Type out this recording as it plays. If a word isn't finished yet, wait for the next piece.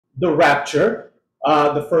the rapture.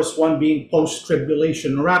 The first one being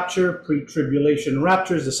post-tribulation rapture, pre-tribulation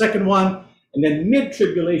rapture is the second one, and then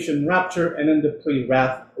mid-tribulation rapture, and then the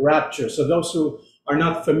pre-wrath rapture. So those who are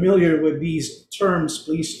not familiar with these terms,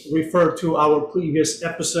 please refer to our previous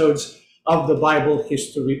episodes of the Bible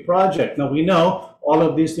History Project. Now we know all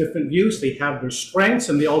of these different views, they have their strengths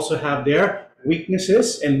and they also have their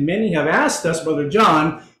weaknesses. And many have asked us, Brother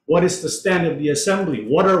John, what is the stand of the assembly?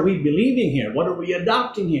 What are we believing here? What are we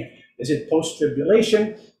adopting here? Is it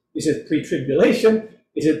post-tribulation? Is it pre-tribulation?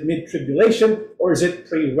 Is it mid-tribulation? Or is it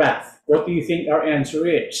pre-wrath? What do you think our answer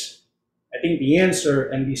is? I think the answer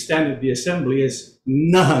and the stand of the assembly is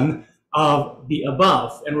none of the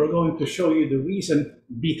above. And we're going to show you the reason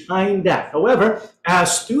behind that. However,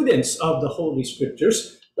 as students of the Holy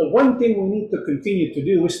Scriptures, the one thing we need to continue to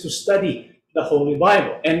do is to study the Holy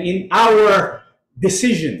Bible. And in our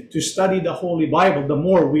decision to study the Holy Bible, the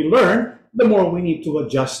more we learn, the more we need to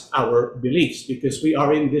adjust our beliefs, because we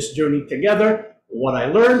are in this journey together. What I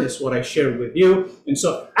learned is what I share with you. And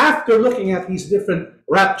so after looking at these different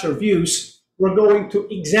rapture views, we're going to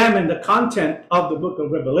examine the content of the book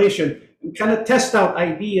of Revelation and kind of test out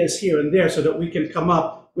ideas here and there so that we can come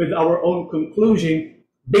up with our own conclusion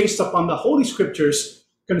based upon the Holy Scriptures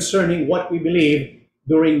concerning what we believe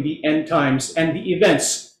during the end times and the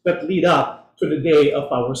events that lead up to the day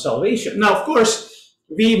of our salvation. Now, of course,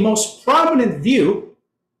 the most prominent view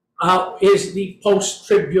is the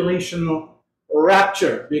post-tribulational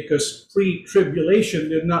rapture, because pre-tribulation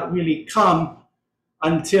did not really come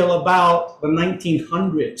until about the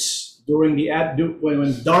 1900s, during the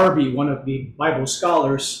when Darby, one of the Bible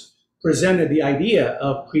scholars, presented the idea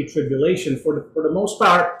of pre-tribulation. For the most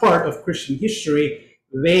part of Christian history,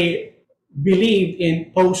 they believed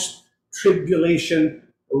in post-tribulation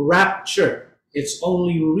rapture. It's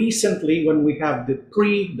only recently when we have the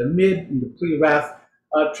pre, the mid, and the pre-wrath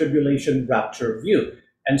tribulation rapture view.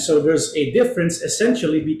 And so there's a difference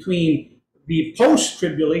essentially between the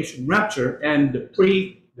post-tribulation rapture and the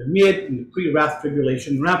pre, the mid, and the pre-wrath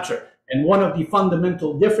tribulation rapture. And one of the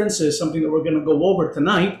fundamental differences, something that we're going to go over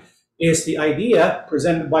tonight, is the idea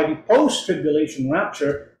presented by the post-tribulation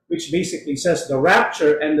rapture, which basically says the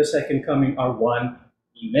rapture and the second coming are one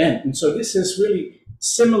event. And so this is really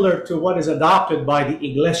similar to what is adopted by the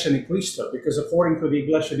Iglesia ni Cristo, because according to the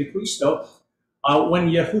Iglesia ni Cristo, when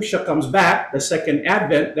Yahusha comes back, the second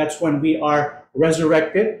advent, that's when we are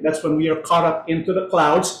resurrected. That's when we are caught up into the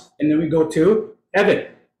clouds, and then we go to heaven.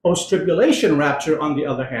 Post-tribulation rapture, on the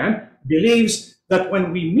other hand, believes that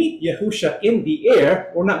when we meet Yahusha in the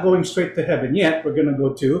air, we're not going straight to heaven yet. We're going to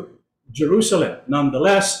go to Jerusalem.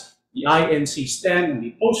 Nonetheless, the INC stand and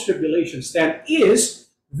the post-tribulation stand is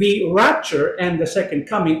the rapture and the second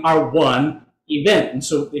coming are one event. And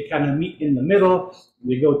so they kind of meet in the middle.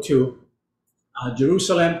 We go to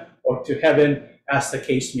Jerusalem or to heaven, as the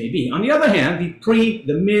case may be. On the other hand, the pre,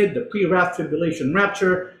 the mid, the pre-wrath tribulation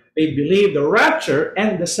rapture, they believe the rapture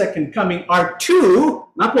and the second coming are two,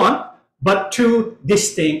 not one, but two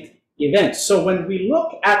distinct events. So when we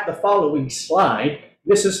look at the following slide,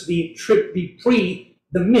 this is the pre,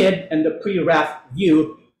 the mid, and the pre-wrath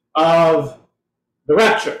view of the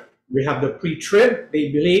rapture. We have the pre-trib.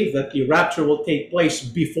 They believe that the rapture will take place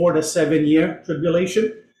before the 7-year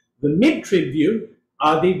tribulation. The mid-trib view,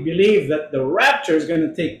 they believe that the rapture is going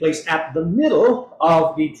to take place at the middle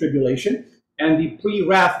of the tribulation. And the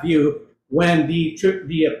pre-wrath view, when the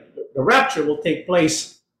rapture will take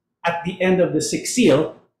place at the end of the 6th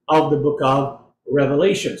seal of the book of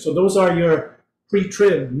Revelation. So those are your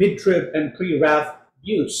pre-trib, mid-trib, and pre-wrath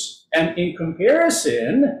views. And in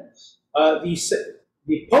comparison,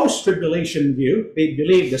 the post-tribulation view, they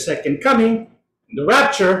believe the second coming and the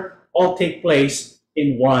rapture all take place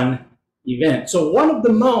in one event. So one of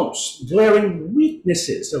the most glaring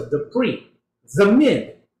weaknesses of the pre, the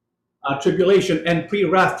mid, tribulation and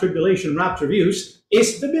pre-wrath tribulation rapture views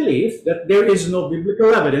is the belief that there is no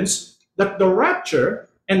biblical evidence that the rapture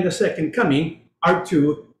and the second coming are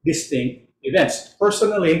two distinct events.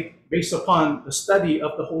 Personally, based upon the study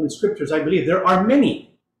of the Holy Scriptures, I believe there are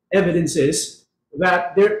many evidences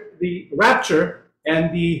that the rapture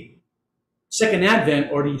and the second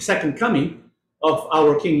advent or the second coming of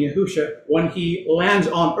our King Yahusha, when he lands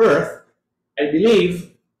on earth, I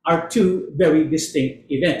believe are two very distinct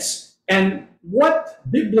events. And what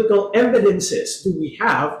biblical evidences do we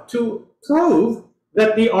have to prove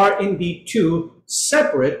that they are indeed two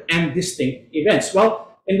separate and distinct events?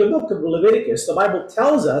 Well, in the book of Leviticus, the Bible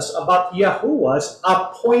tells us about Yahuwah's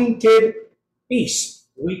appointed feast.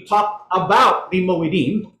 We talked about the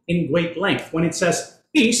Moedim in great length. When it says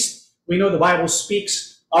feast, we know the Bible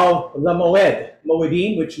speaks of the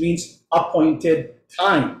Moedim, which means appointed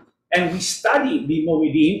time. And we studied the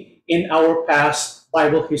Moedim in our past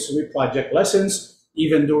Bible History Project lessons,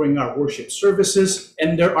 even during our worship services.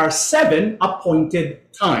 And there are 7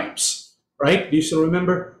 appointed times, right? Do you still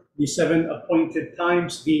remember the 7 appointed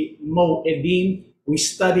times, the Moedim? We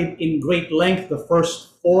studied in great length the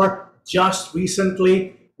first 4 just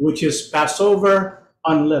recently, which is Passover,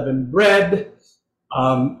 unleavened bread,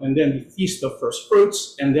 and then the Feast of First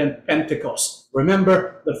Fruits, and then Pentecost.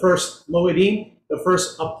 Remember the first Moedim, the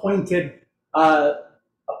first appointed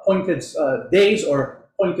days or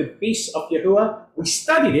appointed feasts of Yahuwah. We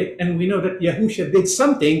studied it, and we know that Yahusha did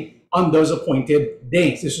something on those appointed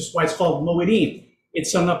days. This is why it's called Moedim.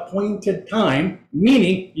 It's an appointed time,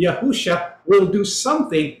 meaning Yahusha will do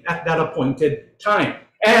something at that appointed time.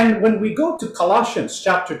 And when we go to Colossians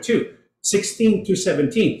chapter 2, 16 to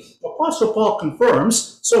 17, Apostle Paul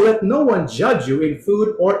confirms, "So let no one judge you in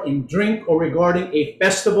food or in drink or regarding a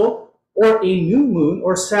festival or a new moon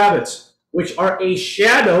or Sabbaths, which are a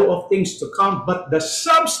shadow of things to come, but the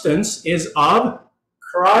substance is of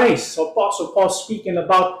Christ." So Apostle Paul speaking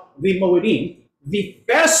about the Moedim, the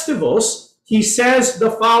festivals, he says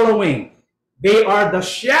the following: they are the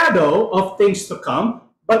shadow of things to come,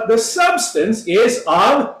 but the substance is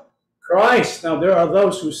of Christ. Now, there are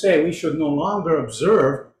those who say we should no longer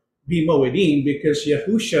observe the Moedim because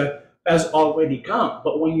Yahusha has already come.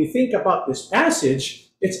 But when you think about this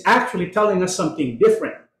passage, it's actually telling us something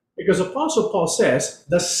different. Because Apostle Paul says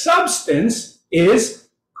the substance is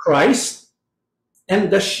Christ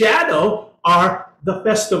and the shadow are the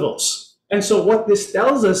festivals. And so what this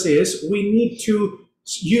tells us is we need to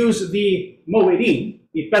use the Moedim,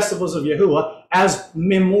 the festivals of Yahuwah, as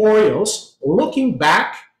memorials, looking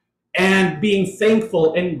back and being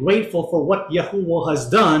thankful and grateful for what Yahuwah has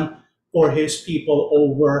done for his people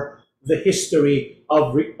over the history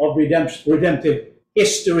of redemptive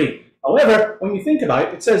history. However, when you think about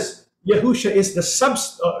it, it says Yahusha is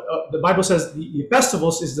the Bible says the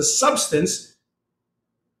festivals is the substance.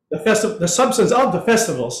 The substance of the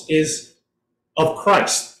festivals is of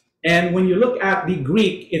Christ. And when you look at the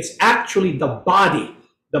Greek, it's actually the body.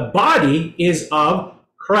 The body is of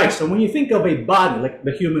Christ. And when you think of a body, like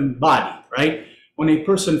the human body, right? When a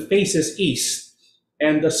person faces east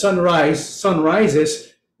and the sun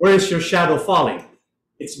rises, where is your shadow falling?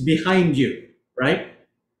 It's behind you, right?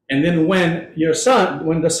 And then when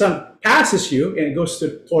the sun passes you and it goes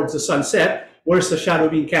towards the sunset, where's the shadow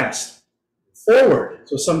being cast? Forward.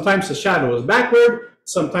 So sometimes the shadow is backward,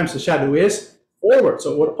 sometimes the shadow is forward.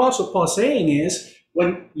 So what Apostle Paul is saying is,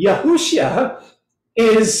 when Yahusha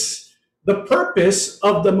is the purpose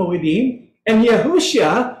of the Moedim, and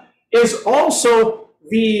Yahusha is also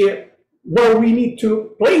where we need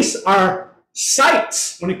to place our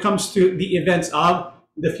sights when it comes to the events of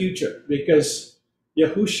the future, because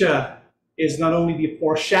Yahusha is not only the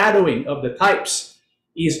foreshadowing of the types,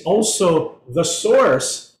 he is also the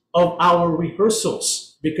source of our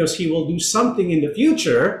rehearsals, because he will do something in the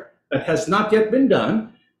future that has not yet been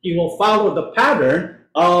done. He will follow the pattern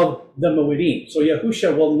of the Moedim. So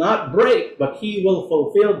Yahusha will not break, but he will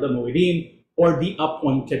fulfill the Moedim, or the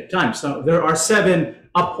appointed times. Now, there are 7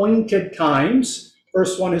 appointed times.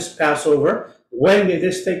 First one is Passover. When did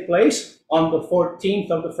this take place? On the 14th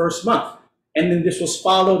of the first month. And then this was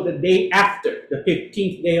followed the day after, the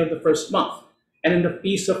 15th day of the first month. And then the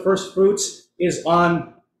Feast of First Fruits is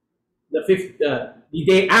on the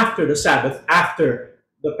day after the Sabbath, after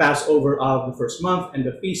the Passover of the first month. And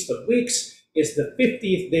the Feast of Weeks is the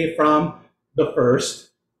 50th day from the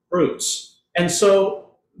first fruits. And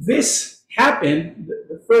so this happened,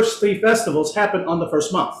 the first 3 festivals happened on the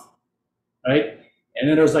first month, right? And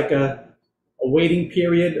then there's like a waiting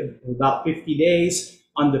period of about 50 days.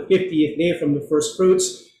 On the 50th day from the first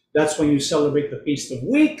fruits, that's when you celebrate the Feast of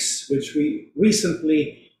Weeks, which we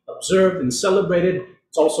recently observed and celebrated.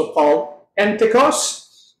 It's also called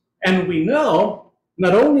Pentecost. And we know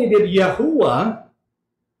not only did Yahuwah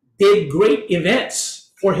did great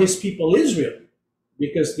events for his people Israel,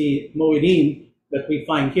 because the Moedim that we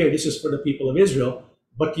find here, this is for the people of Israel,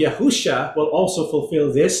 but Yahusha will also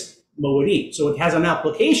fulfill this Moedim. So it has an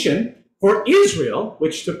application for Israel,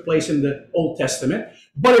 which took place in the Old Testament,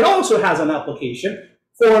 but it also has an application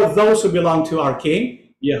for those who belong to our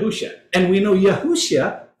King, Yahusha. And we know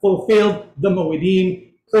Yahusha fulfilled the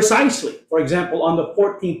Moedim precisely. For example, on the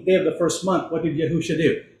 14th day of the first month, what did Yahusha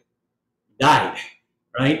do? Died,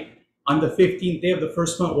 right? On the 15th day of the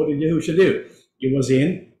first month, what did Yahusha do? He was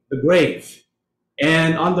in the grave.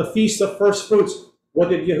 And on the Feast of First Fruits, what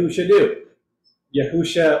did Yahusha do?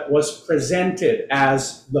 Yahusha was presented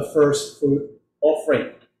as the first fruit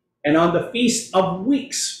offering. And on the Feast of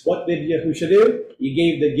Weeks, what did Yahusha do? He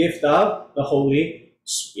gave the gift of the Holy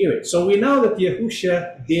Spirit. So we know that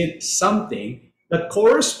Yahusha did something that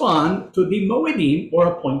correspond to the Moedim, or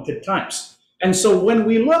appointed times. And so when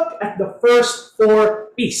we look at the first 4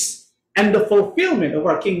 feasts and the fulfillment of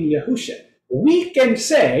our King Yahusha, we can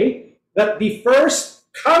say that the first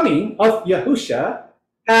coming of Yahusha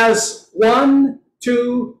has 1,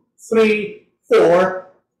 2, 3, 4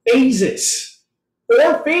 phases.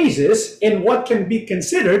 4 phases in what can be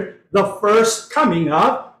considered the first coming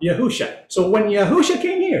of Yahusha. So when Yahusha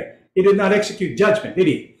came here, he did not execute judgment, did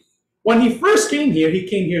he? When he first came here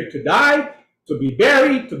to die, to be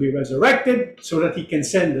buried, to be resurrected, so that he can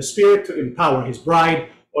send the Spirit to empower his bride,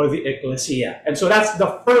 or the ecclesia. And so that's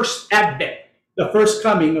the first advent, the first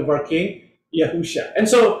coming of our King Yahusha. And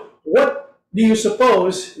so what do you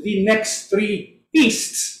suppose the next 3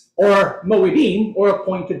 feasts, or Moedim, or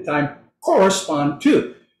appointed time, correspond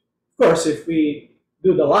to? Of course, if we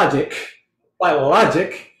do the logic, apply the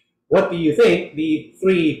logic, what do you think the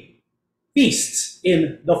 3 feasts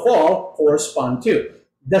in the fall correspond to?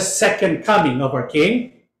 The second coming of our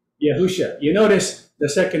King Yahusha. You notice the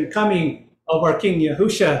second coming of our King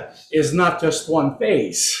Yahusha is not just 1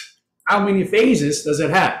 phase. How many phases does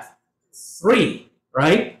it have? 3,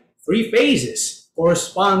 right? 3 phases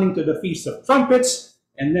corresponding to the Feast of Trumpets,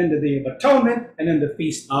 and then the Day of Atonement, and then the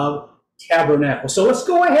Feast of Tabernacles. So let's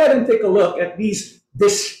go ahead and take a look at these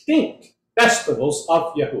distinct festivals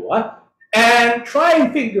of Yahuwah and try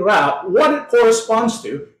and figure out what it corresponds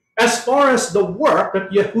to as far as the work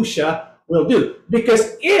that Yahusha will do.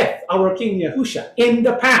 Because if our King Yahusha in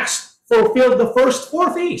the past fulfilled the first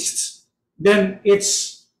 4 feasts, then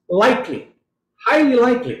it's likely, highly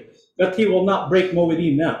likely, that he will not break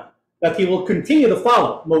Moedim now, that he will continue to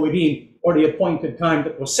follow Moedim, or the appointed time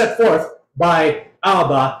that was set forth by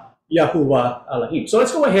Abba Yahuwah Elohim. So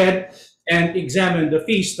let's go ahead and examine the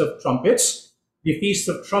Feast of Trumpets. The Feast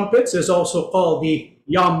of Trumpets is also called the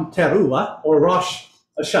Yom Teruah, or Rosh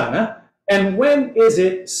Hashanah. And when is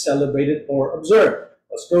it celebrated or observed?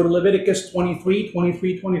 Let's go to Leviticus 23,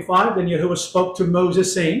 25. Then Yahuwah spoke to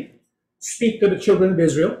Moses, saying, "Speak to the children of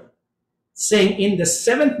Israel, saying, in the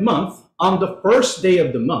 7th month, on the first day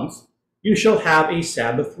of the month, you shall have a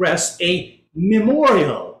Sabbath rest, a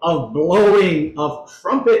memorial of blowing of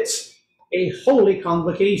trumpets, a holy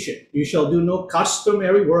convocation. You shall do no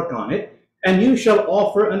customary work on it, and you shall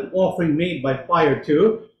offer an offering made by fire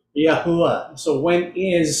to Yahuwah." So when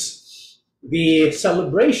is the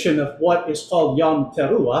celebration of what is called Yom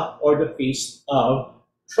Teruah, or the Feast of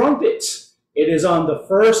Trumpets? It is on the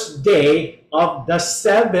first day of the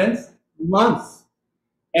 7th month.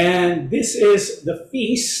 And this is the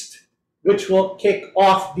feast which will kick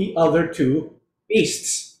off the other 2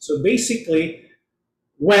 feasts. So basically,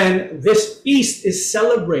 when this feast is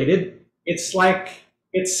celebrated, it's like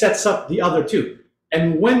it sets up the other 2.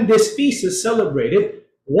 And when this feast is celebrated,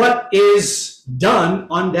 what is done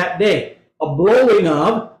on that day? A blowing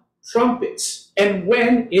of trumpets. And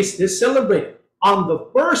when is this celebrated? On the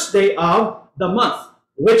first day of the month.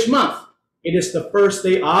 Which month? It is the first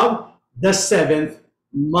day of the 7th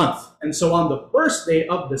month. And so on the first day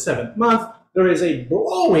of the 7th month, there is a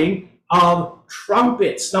blowing of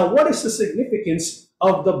trumpets. Now, what is the significance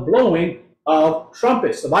of the blowing of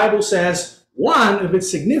trumpets? The Bible says one of its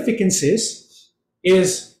significances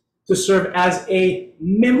is to serve as a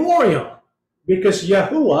memorial. Because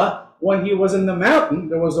Yahuwah, when he was in the mountain,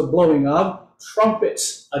 there was a blowing of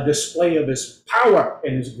trumpets, a display of his power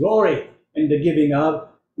and his glory, and the giving of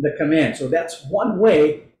the command. So that's one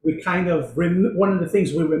way we kind of, one of the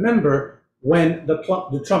things we remember when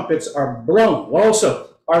the trumpets are blown. What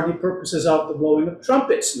also are the purposes of the blowing of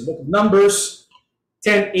trumpets? In the book of Numbers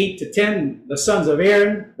 10:8-10, the sons of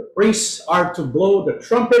Aaron, the priests, are to blow the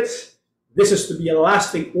trumpets. This is to be a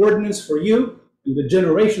lasting ordinance for you in the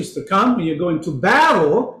generations to come. When you're going to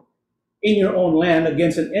battle in your own land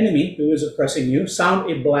against an enemy who is oppressing you, sound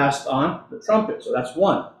a blast on the trumpet. So that's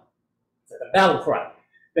one. It's like a battle cry.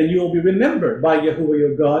 Then you will be remembered by Yahuwah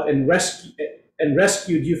your God and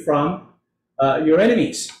rescued you from your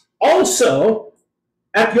enemies. Also,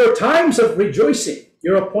 at your times of rejoicing,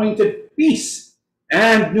 your appointed feasts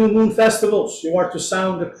and new moon festivals, you are to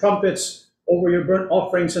sound the trumpets over your burnt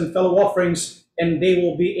offerings and fellow offerings, and they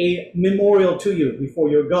will be a memorial to you before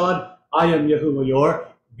your God. I am Yahuwah your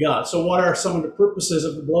God. So what are some of the purposes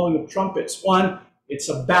of the blowing of trumpets? 1, it's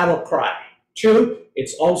a battle cry. 2,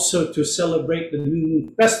 it's also to celebrate the new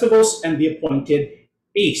moon festivals and the appointed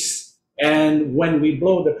feasts. And when we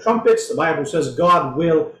blow the trumpets, the Bible says God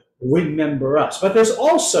will remember us. But there's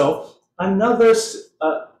also another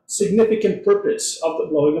significant purpose of the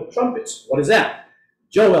blowing of trumpets. What is that?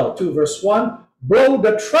 Joel 2 verse 1, blow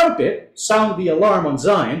the trumpet, sound the alarm on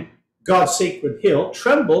Zion, God's sacred hill.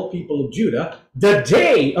 Tremble, people of Judah. The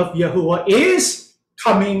day of Yahuwah is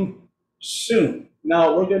coming soon.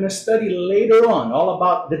 Now, we're going to study later on all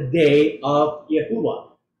about the day of Yahuwah.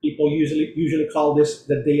 People usually call this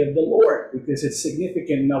the day of the Lord because it's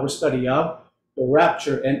significant in our study of the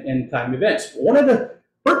rapture and end time events. One of the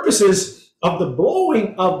purposes of the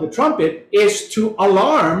blowing of the trumpet is to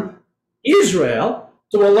alarm Israel,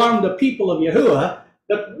 to alarm the people of Yahuwah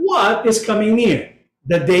that what is coming near?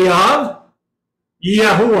 The day of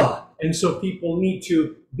Yahuwah. And so people need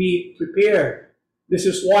to be prepared. This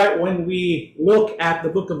is why when we look at the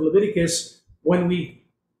book of Leviticus, when we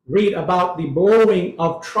read about the blowing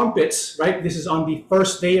of trumpets, right? This is on the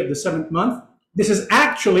first day of the 7th month. This is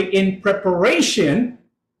actually in preparation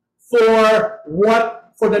for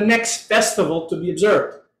the next festival to be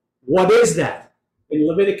observed. What is that? In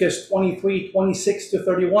Leviticus 23, 26 to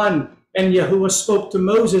 31, and Yahuwah spoke to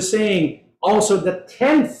Moses saying, also the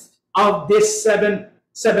 10th of this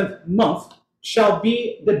seventh month shall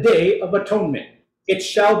be the day of atonement. It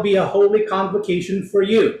shall be a holy convocation for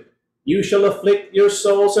you. You shall afflict your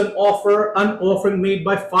souls and offer an offering made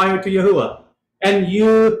by fire to Yahuwah. And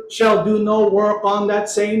you shall do no work on that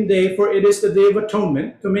same day, for it is the day of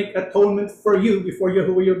atonement, to make atonement for you before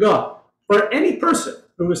Yahuwah your God. For any person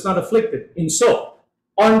who is not afflicted in soul,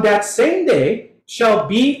 on that same day shall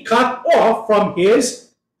be cut off from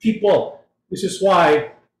his people. This is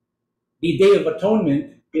why the Day of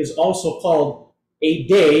Atonement is also called a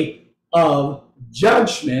day of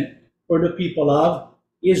judgment for the people of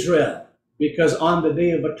Israel. Because on the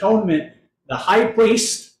Day of Atonement, the high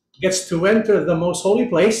priest gets to enter the most holy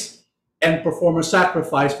place and perform a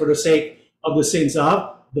sacrifice for the sake of the sins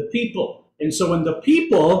of the people. And so when the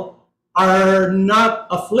people are not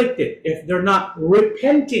afflicted, if they're not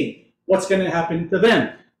repenting, what's going to happen to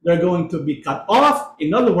them? They're going to be cut off.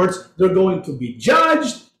 In other words, they're going to be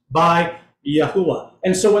judged by Yahuwah.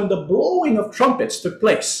 And so when the blowing of trumpets took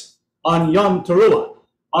place on Yom Teruah,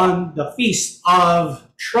 on the Feast of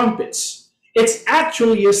Trumpets, it's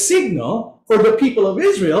actually a signal for the people of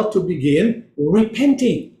Israel to begin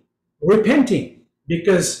repenting,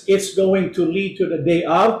 because it's going to lead to the day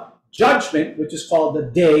of judgment, which is called the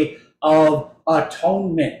Day of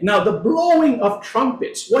Atonement. Now, the blowing of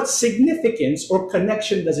trumpets, what significance or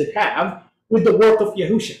connection does it have with the work of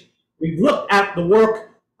Yahusha? We've looked at the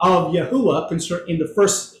work of Yahuwah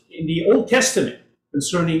in the Old Testament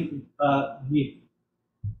concerning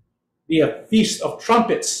the Feast of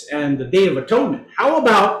Trumpets and the Day of Atonement. How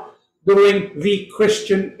about during the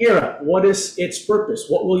Christian era? What is its purpose?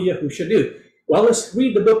 What will Yahusha do? Well, let's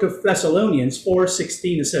read the book of Thessalonians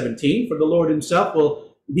 4:16 to 17. For the Lord himself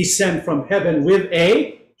will descend from heaven with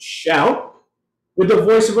a shout, with the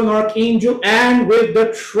voice of an archangel, and with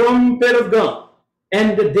the trumpet of God.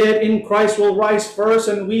 And the dead in Christ will rise first,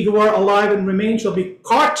 and we who are alive and remain shall be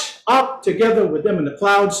caught up together with them in the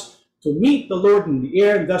clouds to meet the Lord in the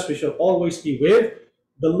air, and thus we shall always be with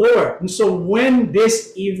the Lord. And so when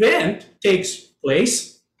this event takes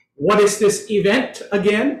place, what is this event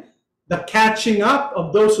again? The catching up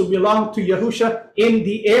of those who belong to Yahusha in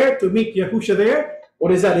the air to meet Yahusha there.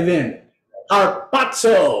 What is that event?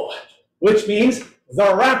 Harpazo, which means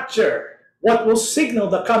the rapture. What will signal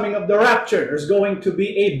the coming of the rapture? There's going to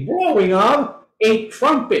be a blowing of a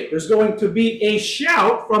trumpet. There's going to be a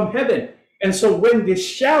shout from heaven. And so when this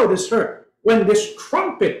shout is heard, when this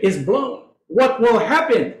trumpet is blown, what will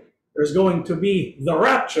happen? There's going to be the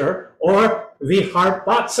rapture or the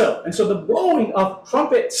harpazo. And so the blowing of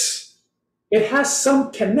trumpets, it has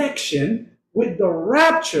some connection with the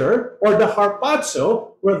rapture or the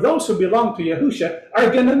harpazo, where those who belong to Yahusha are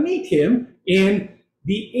going to meet him in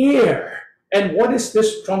the air. And what is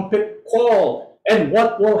this trumpet called? And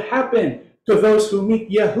what will happen to those who meet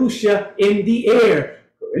Yahusha in the air?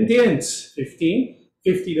 Corinthians 15,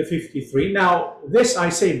 50 to 53. Now, this I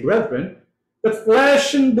say, brethren, that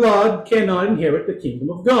flesh and blood cannot inherit the kingdom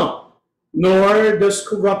of God, nor does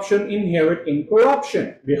corruption inherit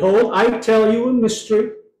incorruption. Behold, I tell you a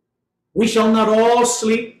mystery. We shall not all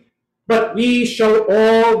sleep, but we shall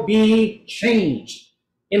all be changed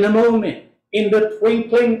in a moment, in the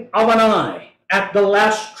twinkling of an eye, at the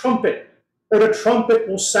last trumpet. For the trumpet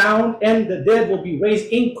will sound, and the dead will be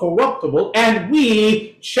raised incorruptible, and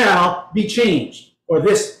we shall be changed. For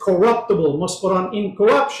this corruptible must put on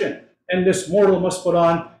incorruption, and this mortal must put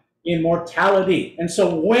on immortality. And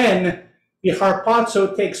so when the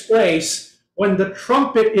harpazo takes place, when the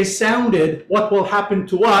trumpet is sounded, what will happen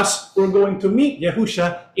to us? We're going to meet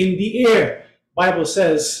Yahusha in the air. Bible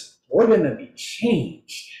says we're going to be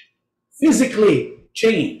changed, physically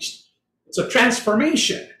changed. It's a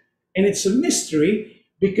transformation, and it's a mystery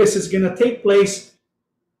because it's going to take place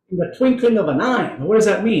in the twinkling of an eye. Now, what does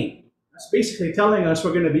that mean? That's basically telling us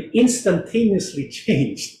we're going to be instantaneously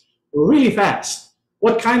changed really fast.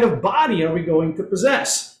 What kind of body are we going to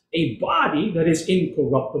possess? A body that is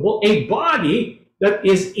incorruptible, a body that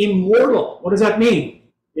is immortal. What does that mean?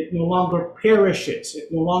 It no longer perishes. It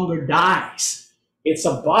no longer dies. It's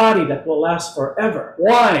a body that will last forever.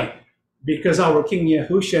 Why? Because our King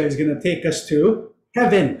Yahusha is going to take us to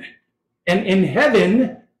heaven. And in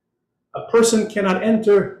heaven, a person cannot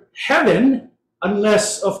enter heaven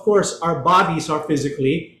unless, of course, our bodies are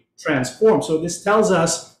physically transformed. So this tells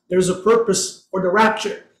us there's a purpose for the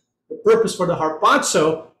rapture. The purpose for the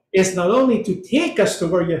harpazo is not only to take us to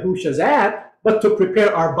where Yahusha's at, but to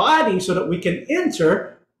prepare our body so that we can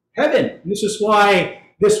enter heaven. This is why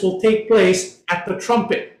this will take place at the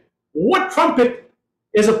trumpet. What trumpet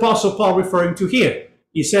is Apostle Paul referring to here?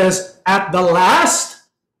 He says, at the last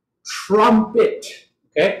trumpet.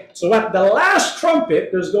 Okay, so at the last trumpet,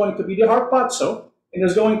 there's going to be the harpazo, and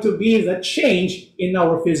there's going to be the change in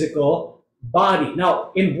our physical body.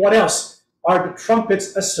 Now, in what else are the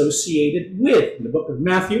trumpets associated with? In the book of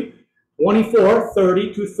Matthew 24,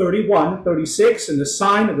 30 to 31, 36, and the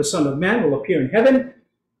sign of the Son of Man will appear in heaven,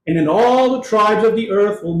 and then all the tribes of the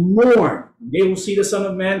earth will mourn. They will see the Son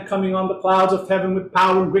of Man coming on the clouds of heaven with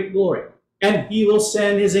power and great glory. And he will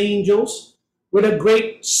send his angels with a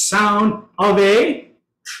great sound of a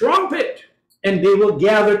trumpet, and they will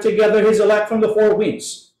gather together his elect from the four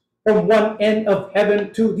winds, from one end of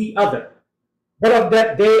heaven to the other. But of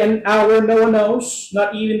that day and hour no one knows,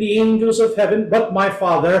 not even the angels of heaven, but my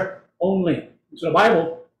Father only. So the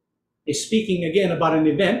Bible is speaking again about an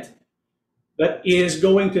event that is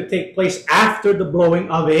going to take place after the blowing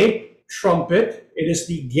of a trumpet. It is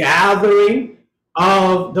the gathering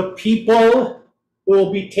of the people who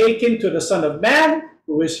will be taken to the Son of Man,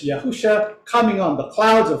 who is Yahusha, coming on the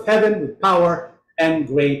clouds of heaven with power and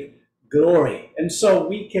great glory. And so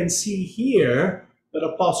we can see here that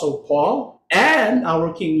Apostle Paul and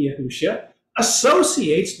our King Yahusha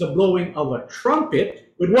associates the blowing of a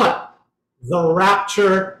trumpet with what? The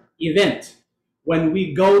rapture event. When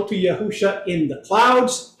we go to Yahusha in the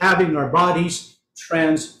clouds, having our bodies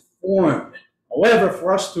transformed. However,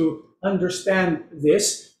 for us to understand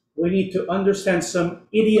this, we need to understand some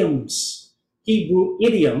idioms, Hebrew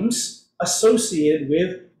idioms associated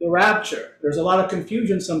with the rapture. There's a lot of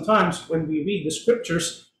confusion sometimes when we read the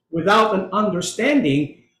scriptures without an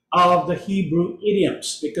understanding of the Hebrew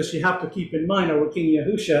idioms, because you have to keep in mind our King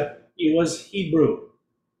Yahusha, he was Hebrew.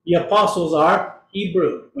 The apostles are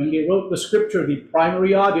Hebrew. When they wrote the scripture, the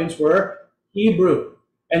primary audience were Hebrew.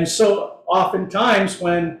 And so oftentimes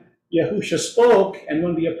when Yahusha spoke and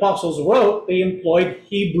when the apostles wrote, they employed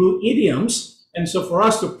Hebrew idioms. And so for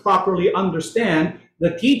us to properly understand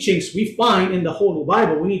the teachings we find in the Holy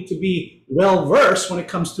Bible, we need to be well-versed when it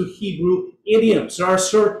comes to Hebrew idioms. There are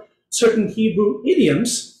certain Hebrew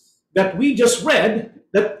idioms that we just read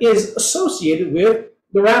that is associated with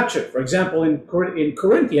the rapture. For example, in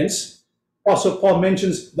Corinthians, Apostle Paul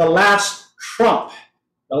mentions the last trump,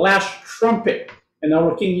 the last trumpet. And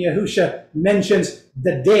our King Yahusha mentions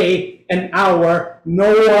the day and hour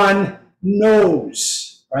no one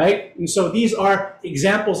knows, right? And so these are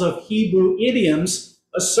examples of Hebrew idioms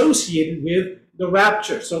associated with the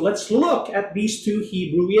rapture. So let's look at these two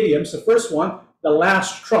Hebrew idioms. The first one, the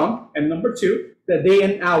last trump, and number two, the day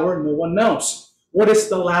and hour no one knows. What is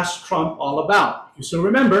the last trump all about? You still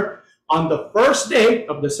remember, on the first day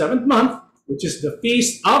of the 7th month, which is the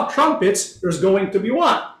Feast of Trumpets, there's going to be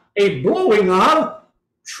what? A blowing of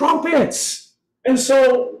trumpets. And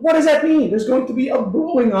so what does that mean? There's going to be a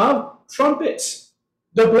blowing of trumpets.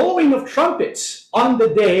 The blowing of trumpets on the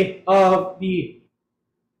day of the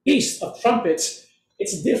Feast of Trumpets,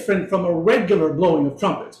 it's different from a regular blowing of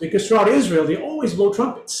trumpets, because throughout Israel, they always blow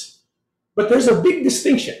trumpets. But there's a big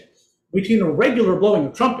distinction between a regular blowing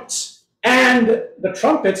of trumpets and the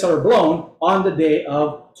trumpets that are blown on the day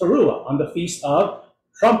of Teruah, on the Feast of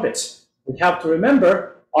Trumpets. We have to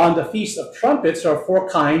remember, on the Feast of Trumpets, there are 4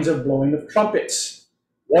 kinds of blowing of trumpets.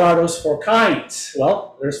 What are those 4 kinds?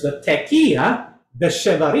 Well, there's the tekiah, the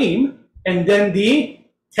shevarim, and then the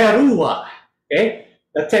teruah. Okay?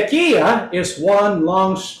 The tekiah is 1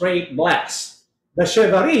 long straight blast. The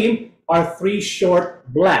shevarim are 3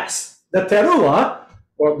 short blasts. The teruah,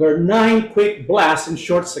 well, there are 9 quick blasts in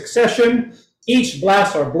short succession. Each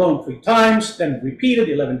blast are blown 3 times, then repeated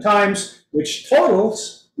 11 times, which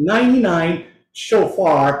totals 99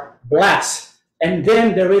 shofar blasts. And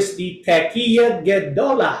then there is the tekiah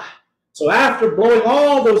gedolah. So after blowing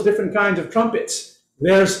all those different kinds of trumpets,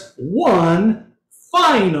 there's one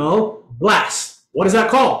final blast. What is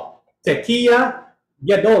that called? Tekiah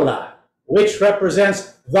gedolah, which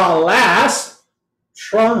represents the last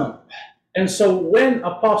trump. And so when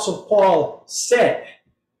Apostle Paul said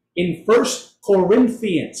in 1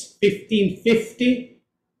 Corinthians 15:50,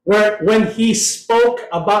 when he spoke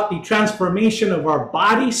about the transformation of our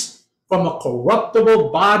bodies from a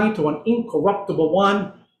corruptible body to an incorruptible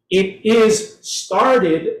one, it is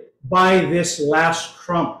started by this last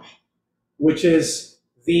trump, which is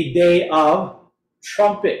the day of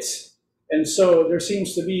trumpets. And so there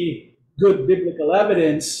seems to be good biblical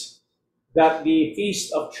evidence that the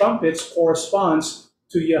Feast of Trumpets corresponds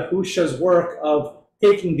to Yahusha's work of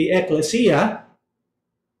taking the ecclesia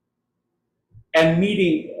and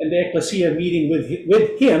the ecclesia meeting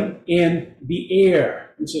with him in the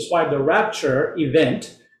air. This is why the rapture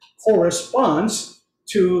event corresponds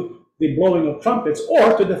to the blowing of trumpets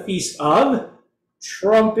or to the Feast of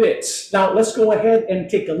Trumpets. Now let's go ahead and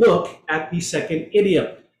take a look at the second idiom.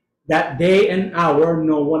 That day and hour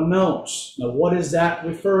no one knows. Now what is that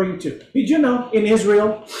referring to? Did you know in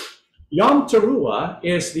Israel, Yom Teruah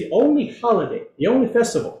is the only holiday, the only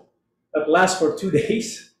festival that lasts for 2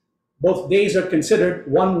 days. Both days are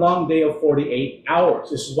considered one long day of 48 hours.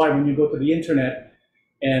 This is why when you go to the internet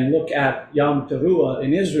and look at Yom Teruah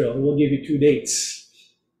in Israel, it will give you 2 dates.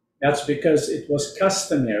 That's because it was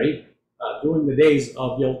customary during the days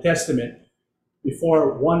of the Old Testament.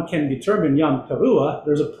 Before one can determine Yom Teruah,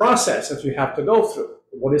 there's a process that you have to go through.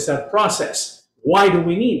 What is that process? Why do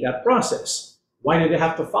we need that process? Why do they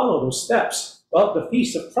have to follow those steps? Well, the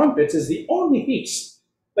Feast of Trumpets is the only feast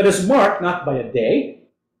that is marked not by a day,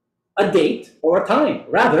 a date, or a time.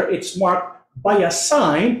 Rather, it's marked by a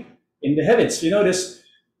sign in the heavens. You notice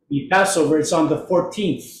the Passover is on the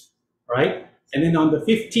 14th, right? And then on the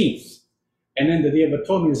 15th. And then the Day of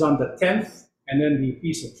Atonement is on the 10th. And then the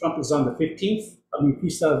Feast of Trumpets is on the 15th. The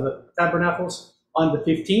Feast of the Tabernacles on the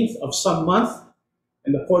 15th of some month.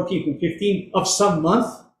 And the 14th and 15th of some month.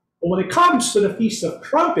 But when it comes to the Feast of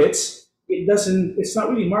Trumpets, it's not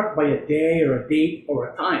really marked by a day or a date or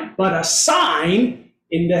a time, but a sign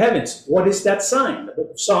in the heavens. What is that sign? The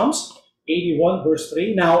book of Psalms 81 verse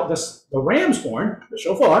 3. Now the ram's horn, the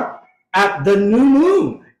shofar, at the new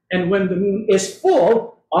moon, and when the moon is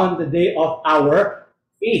full on the day of our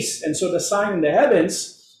feast. And so the sign in the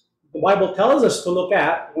heavens, the Bible tells us to look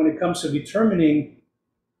at when it comes to determining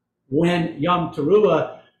when Yom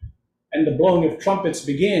Teruah and the blowing of trumpets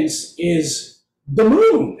begins is the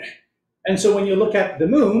moon. And so when you look at the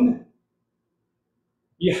moon,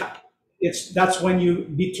 that's when you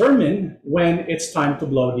determine when it's time to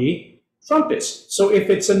blow the trumpets. So if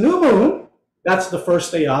it's a new moon, that's the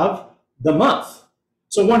first day of the month.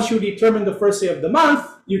 So once you determine the first day of the month,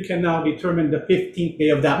 you can now determine the 15th day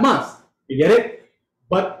of that month. You get it?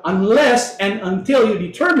 But unless and until you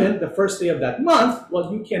determine the first day of that month,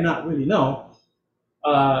 well, you cannot really know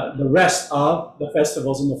the rest of the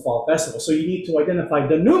festivals in the fall festival. So you need to identify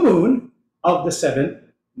the new moon of the 7th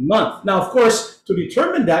month. Now, of course, to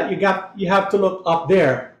determine that, you have to look up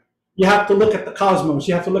there. You have to look at the cosmos.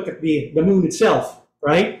 You have to look at the moon itself,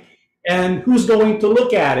 right? And who's going to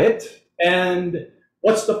look at it? And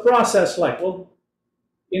what's the process like? Well,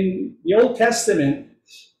 in the Old Testament,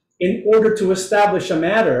 in order to establish a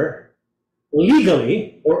matter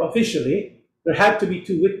legally or officially, there had to be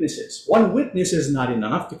 2 witnesses. One witness is not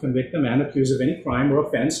enough to convict a man accused of any crime or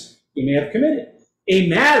offense he may have committed. A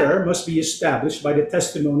matter must be established by the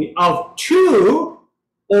testimony of 2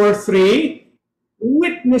 or 3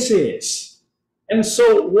 witnesses. And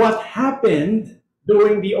so what happened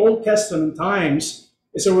during the Old Testament times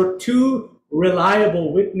is there were 2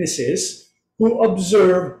 reliable witnesses who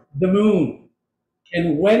observed the moon.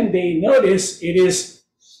 And when they notice it is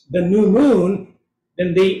the new moon,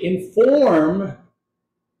 then they inform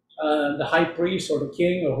the high priest or the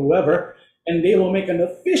king or whoever, and they will make an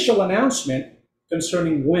official announcement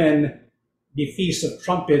concerning when the Feast of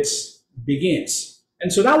Trumpets begins.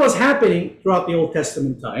 And so that was happening throughout the Old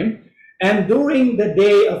Testament time. And during the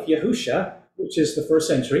day of Yahusha, which is the 1st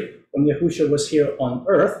century, when Yahusha was here on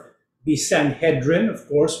earth, the Sanhedrin, of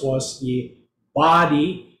course, was the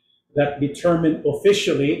body that determined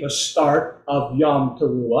officially the start of Yom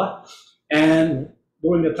Teruah. And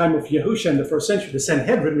during the time of Yahusha in the 1st century, the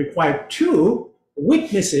Sanhedrin required 2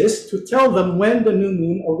 witnesses to tell them when the new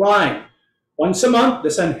moon arrived. Once a month, the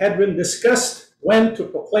Sanhedrin discussed when to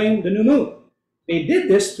proclaim the new moon. They did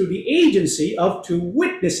this through the agency of 2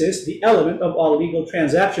 witnesses, the element of all legal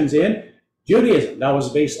transactions in Judaism. That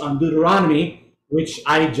was based on Deuteronomy, which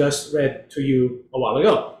I just read to you a while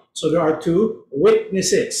ago. So there are 2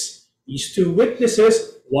 witnesses. These 2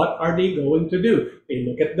 witnesses, what are they going to do? They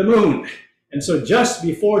look at the moon. And so just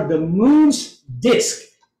before the moon's disk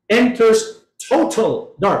enters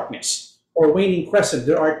total darkness, or waning crescent,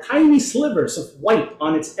 there are tiny slivers of white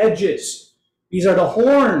on its edges. These are the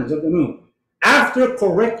horns of the moon. After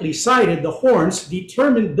correctly sighted, the horns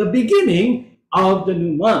determined the beginning of the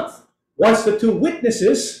new month. Once the two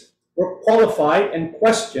witnesses were qualified and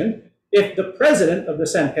questioned, if the president of the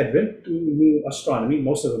Sanhedrin, who knew astronomy,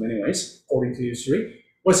 most of them anyways, according to history,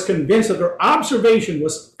 was convinced that their observation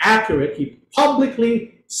was accurate, he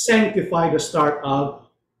publicly sanctified the start of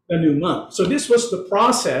the new month. So this was the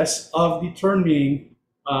process of determining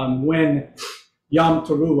when Yom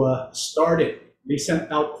Teruah started. They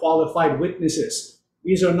sent out qualified witnesses.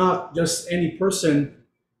 These are not just any person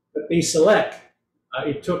that they select.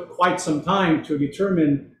 It took quite some time to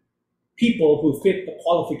determine people who fit the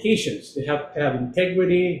qualifications. They have to have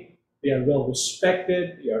integrity, they are well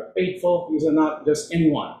respected, they are faithful. These are not just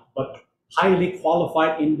anyone, but highly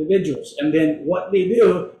qualified individuals. And then what they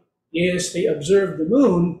do is they observe the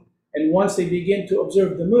moon, and once they begin to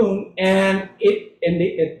observe the moon and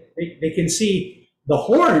they can see the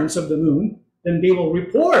horns of the moon, then they will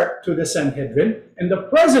report to the Sanhedrin, and the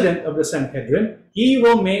president of the Sanhedrin, he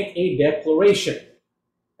will make a declaration.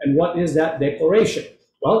 And what is that declaration?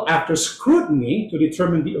 Well, after scrutiny to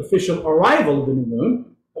determine the official arrival of the new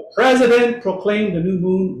moon, the president proclaimed the new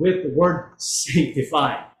moon with the word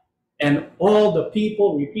sanctified. And all the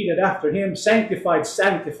people repeated after him, sanctified,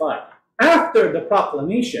 sanctified. After the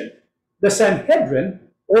proclamation, the Sanhedrin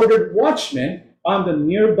ordered watchmen on the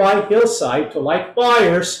nearby hillside to light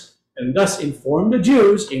fires and thus inform the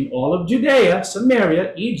Jews in all of Judea,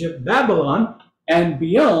 Samaria, Egypt, Babylon, and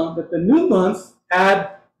beyond that the new month had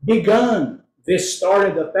begun. This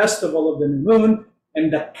started the festival of the new moon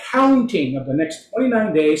and the counting of the next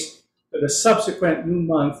 29 days to the subsequent new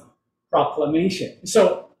month proclamation.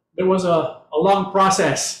 So there was a long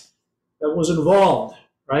process that was involved,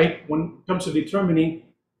 right, when it comes to determining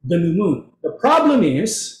the new moon. The problem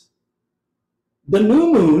is the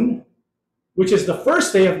new moon, which is the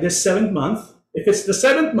first day of this 7th month, if it's the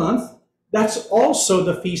 7th month, that's also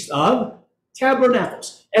the Feast of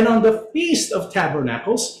Tabernacles. And on the Feast of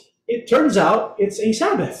Tabernacles, it turns out it's a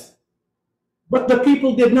Sabbath. But the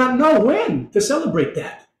people did not know when to celebrate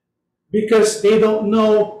that because they don't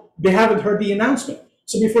know, they haven't heard the announcement.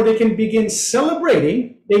 So before they can begin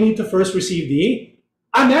celebrating, they need to first receive the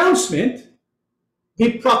announcement,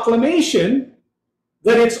 the proclamation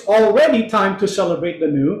that it's already time to celebrate the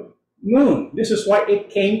new moon. This is why it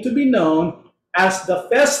came to be known as the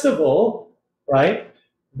festival, right,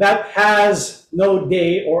 that has no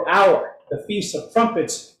day or hour. The Feast of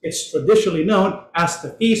Trumpets, it's traditionally known as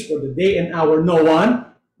the feast where the day and hour no one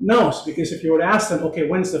knows. Because if you were to ask them, okay,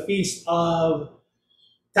 when's the Feast of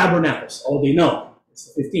Tabernacles? Oh, they know.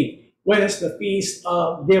 It's the 15th. When is the Feast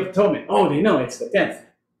of Day of Atonement? Oh, they know. It's the 10th.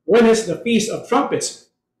 When is the Feast of Trumpets?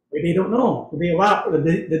 Well, they don't know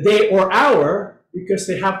the day or hour because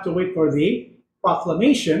they have to wait for the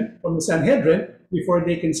proclamation from the Sanhedrin before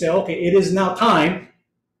they can say, okay, it is now time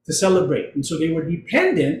to celebrate. And so they were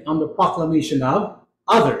dependent on the proclamation of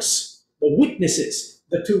others, the witnesses,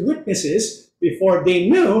 the two witnesses, before they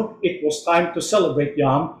knew it was time to celebrate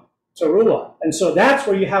Yom Teruah. And so that's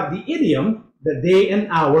where you have the idiom, the day and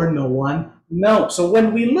hour no one knows. So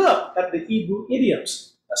when we look at the Hebrew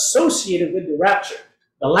idioms associated with the rapture,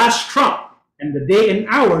 the last trump, and the day and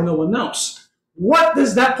hour no one knows, what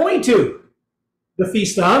does that point to? The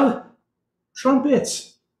Feast of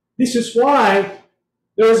Trumpets. This is why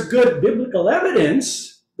there's good biblical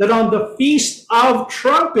evidence that on the Feast of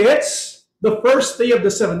Trumpets, the first day of the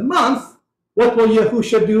 7th month, what will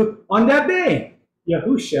Yahusha do on that day?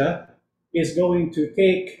 Yahusha is going to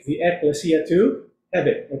take the ecclesia to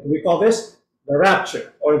heaven. What do we call this? The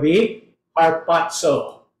rapture, or the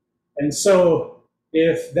harpazo. And so,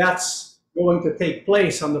 if that's going to take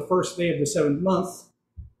place on the first day of the 7th month,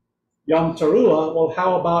 Yom Teruah, well,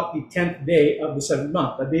 how about the 10th day of the 7th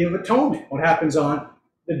month, the Day of Atonement? What happens on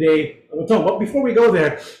the Day of Atonement? But before we go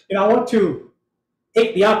there, I want to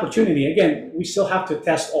take the opportunity. Again, we still have to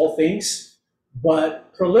test all things,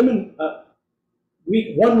 but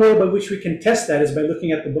one way by which we can test that is by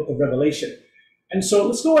looking at the book of Revelation. And so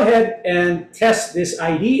let's go ahead and test this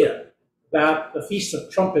idea that the Feast of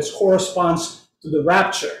Trumpets corresponds to the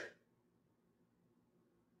rapture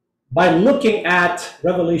by looking at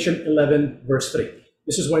Revelation 11, verse 3.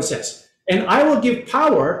 This is what it says. And I will give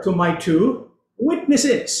power to my two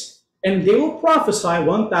witnesses, and they will prophesy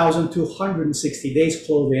 1,260 days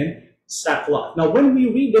clothed in sackcloth. Now, when we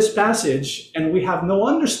read this passage and we have no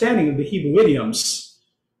understanding of the Hebrew idioms,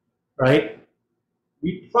 right,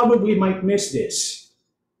 we probably might miss this.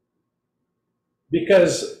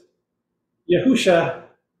 Because Yahusha,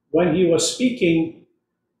 when he was speaking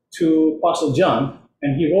to Apostle John,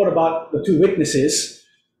 and he wrote about the two witnesses,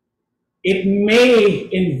 it may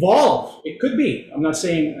involve, it could be, I'm not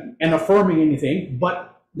saying and affirming anything,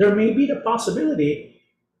 but there may be the possibility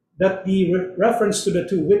that the reference to the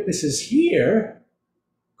two witnesses here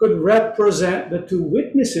could represent the two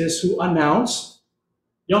witnesses who announced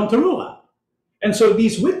Yom Teruah. And so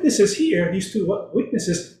these witnesses here, these two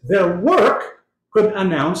witnesses, their work could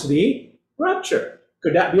announce the rapture.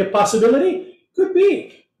 Could that be a possibility? Could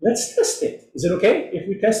be. Let's test it. Is it okay if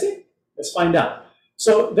we test it? Let's find out.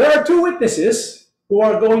 So there are two witnesses who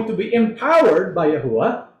are going to be empowered by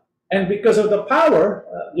Yahuwah, and because of the power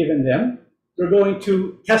given them, they're going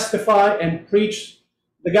to testify and preach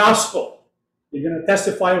the gospel. They're going to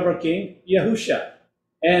testify over King Yahusha.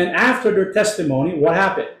 And after their testimony, what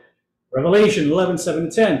happened? Revelation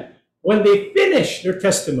 11:7-10. When they finish their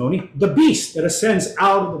testimony, the beast that ascends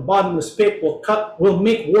out of the bottomless pit will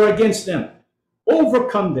make war against them,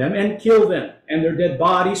 overcome them, and kill them. And their dead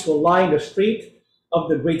bodies will lie in the street of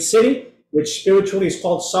the great city, which spiritually is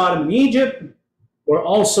called Sodom and Egypt, where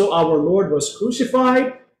also our Lord was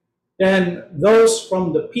crucified. Then those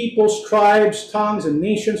from the peoples, tribes, tongues, and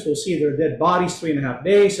nations will see their dead bodies 3.5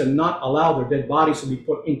 days and not allow their dead bodies to be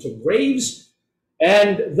put into graves.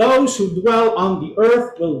 And those who dwell on the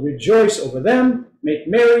earth will rejoice over them, make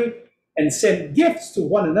merry, and send gifts to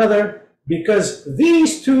one another, because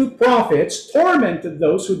these two prophets tormented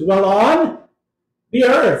those who dwell on the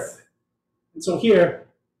earth. And so here,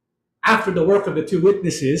 after the work of the two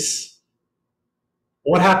witnesses,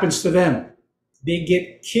 what happens to them? They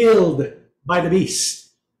get killed by the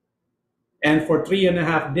beast. And for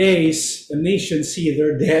 3.5 days, the nations see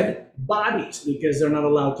their dead bodies because they're not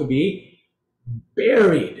allowed to be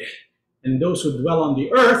buried. And those who dwell on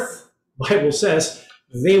the earth, Bible says,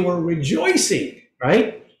 they were rejoicing,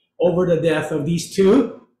 right, over the death of these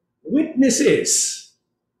two witnesses.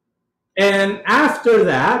 And after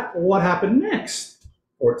that, what happened next?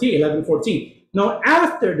 11:14. Now,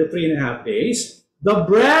 after the 3.5 days, the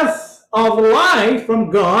breath of life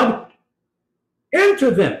from God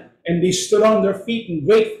entered them, and they stood on their feet, and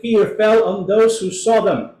great fear fell on those who saw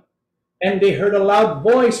them. And they heard a loud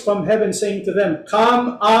voice from heaven saying to them,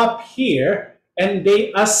 "Come up here." And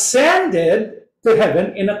they ascended to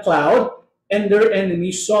heaven in a cloud, and their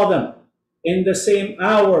enemies saw them. In the same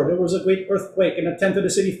hour, there was a great earthquake, and a tenth of the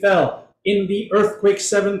city fell. In the earthquake,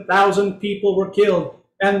 7,000 people were killed,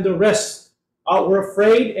 and the rest were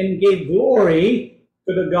afraid and gave glory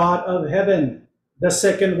to the God of heaven. The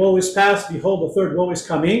second woe is past. Behold, the third woe is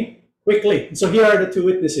coming quickly. And so here are the two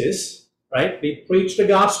witnesses, right? They preach the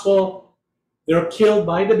gospel. They're killed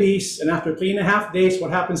by the beast, and after 3.5 days,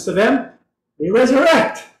 what happens to them? They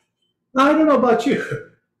resurrect. Now, I don't know about you,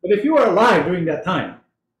 but if you were alive during that time,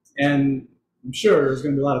 and I'm sure there's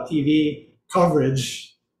going to be a lot of TV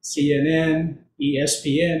coverage, CNN,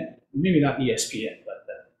 ESPN, maybe not ESPN, but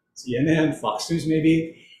CNN, Fox News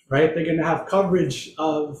maybe, right? They're going to have coverage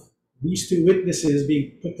of these two witnesses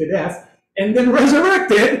being put to death and then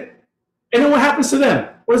resurrected. And then what happens to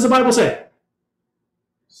them? What does the Bible say?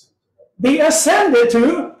 They ascended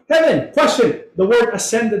to heaven. Question, the word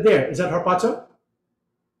ascended there, is that harpazo?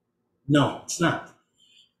 No, it's not.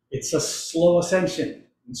 It's a slow ascension.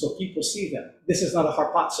 And so people see them. This is not a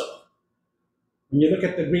harpazo. When you look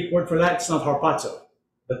at the Greek word for that, it's not harpazo.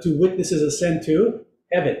 The two witnesses ascend to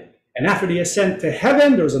heaven. And after they ascend to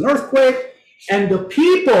heaven, there was an earthquake, and the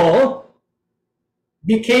people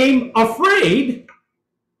became afraid,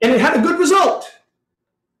 and it had a good result.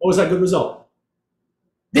 What was that good result?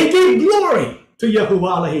 They gave glory to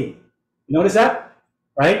Yahuwah Elohim. Notice that?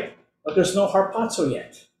 Right? But there's no harpazo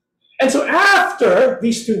yet. And so after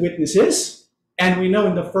these two witnesses, and we know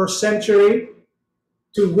in the first century,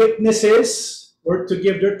 two witnesses were to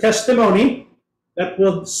give their testimony that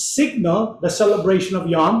will signal the celebration of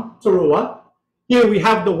Yom Teruah. Here we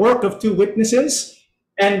have the work of two witnesses,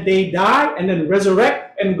 and they die and then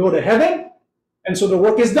resurrect and go to heaven. And so the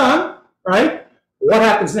work is done, right? What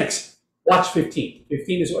happens next? Watch 15.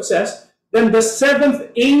 15 is what it says. Then the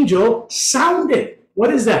seventh angel sounded.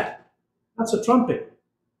 What is that? That's a trumpet.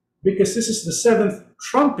 Because this is the seventh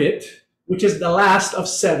trumpet, which is the last of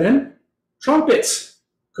 7 trumpets.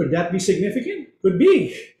 Could that be significant? Could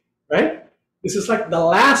be, right? This is like the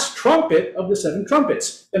last trumpet of the 7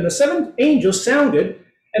 trumpets. Then the seventh angel sounded,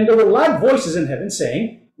 and there were loud voices in heaven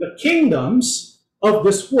saying, "The kingdoms of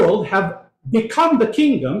this world have become the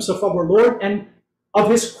kingdoms of our Lord and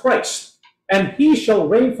of his Christ, and he shall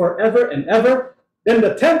reign forever and ever." Then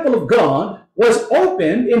the temple of God was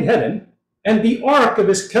opened in heaven, and the ark of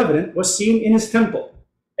his covenant was seen in his temple.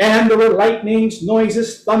 And there were lightnings,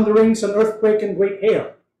 noises, thunderings, an earthquake, and great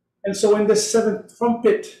hail. And so when the seventh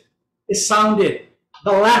trumpet is sounded,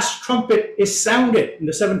 the last trumpet is sounded in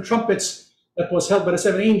the 7 trumpets that was held by the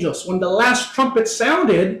 7 angels. When the last trumpet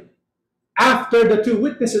sounded, after the 2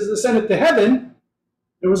 witnesses ascended to heaven,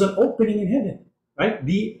 there was an opening in heaven, right?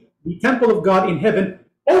 The temple of God in heaven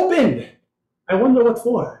opened. I wonder what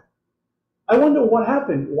for. I wonder what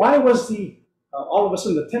happened. Why was all of a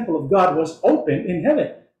sudden the temple of God was open in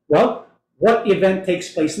heaven? Well, what event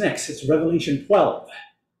takes place next? It's Revelation 12,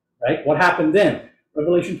 right? What happened then?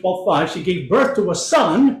 Revelation 12:5, she gave birth to a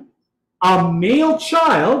son, a male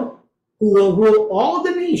child, who will rule all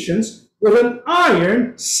the nations with an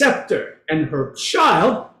iron scepter. And her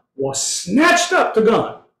child was snatched up to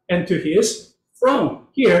God and to his throne.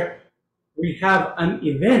 Here we have an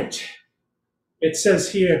event. It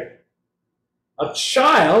says here, a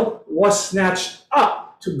child was snatched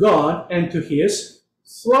up to God and to his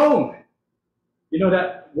throne. You know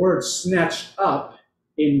that word snatched up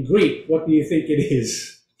in Greek, what do you think it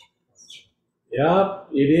is? Yep,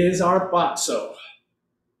 it is harpazo.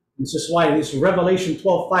 This is why this Revelation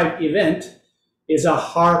 12:5 event is a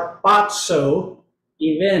harpazo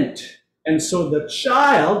event. And so the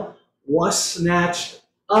child was snatched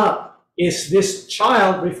up. Is this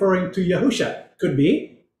child referring to Yahusha? Could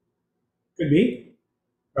be,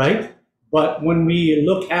 right? But when we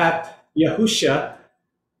look at Yahusha,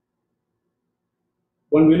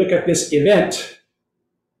 when we look at this event,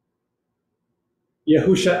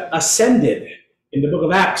 Yahusha ascended. In the book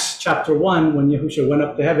of Acts, chapter 1, when Yahusha went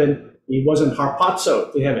up to heaven, he wasn't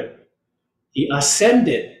harpazo to heaven. He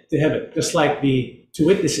ascended to heaven, just like the 2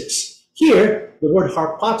 witnesses. Here, the word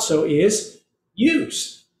harpazo is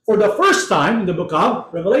used for the first time in the book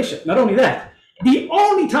of Revelation. Not only that, the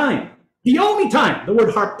only time the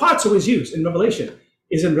word harpazo is used in Revelation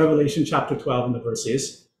is in Revelation chapter 12 and the verse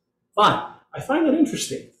is 5. I find that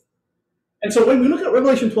interesting. And so when we look at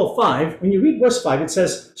Revelation 12:5, when you read verse 5, it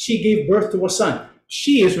says, she gave birth to a son.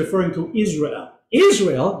 She is referring to Israel.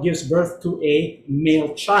 Israel gives birth to a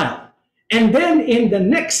male child. And then in the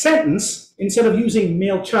next sentence, instead of using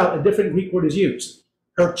male child, a different Greek word is used.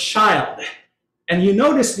 Her child. And you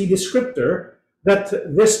notice the descriptor that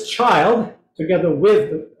this child, together with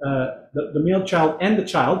the male child and the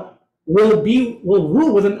child, will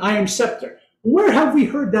rule with an iron scepter. Where have we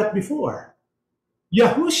heard that before?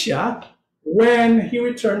 Yahusha, when he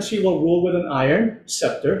returns, he will rule with an iron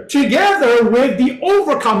scepter, together with the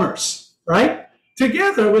overcomers, right?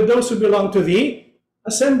 Together with those who belong to the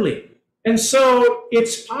assembly. And so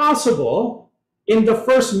it's possible in the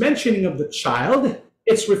first mentioning of the child,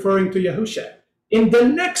 it's referring to Yahusha. In the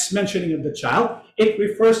next mentioning of the child, it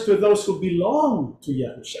refers to those who belong to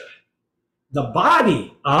Yahusha. The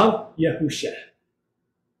body of Yahusha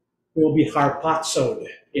will be harpazoed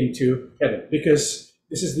into heaven, because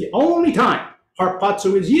this is the only time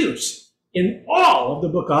harpazo is used in all of the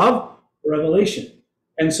book of Revelation.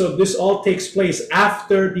 And so this all takes place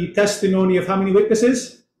after the testimony of how many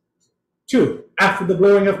witnesses? 2. After the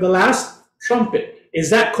blowing of the last trumpet. Is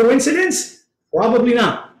that coincidence? Probably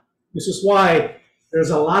not. This is why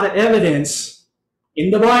there's a lot of evidence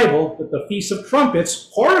in the Bible that the Feast of Trumpets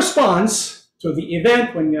corresponds to the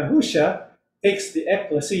event when Yahusha takes the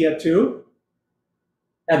ecclesia to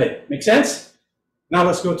heaven. Make sense? Now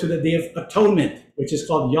let's go to the Day of Atonement, which is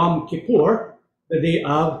called Yom Kippur, the Day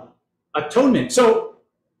of Atonement. So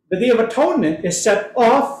the Day of Atonement is set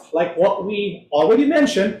off, like what we already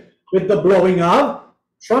mentioned, with the blowing of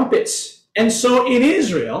trumpets. And so in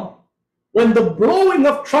Israel, when the blowing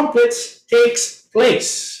of trumpets takes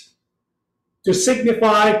place to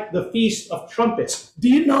signify the Feast of Trumpets, do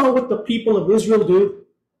you know what the people of Israel do?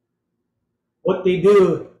 What they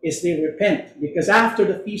do is they repent, because after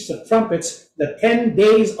the Feast of Trumpets, the 10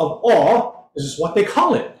 days of awe, this is what they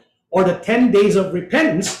call it, or the 10 days of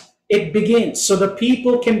repentance, it begins. So the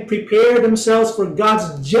people can prepare themselves for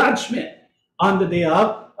God's judgment on the Day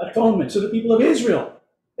of Atonement. So the people of Israel,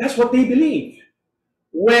 that's what they believe.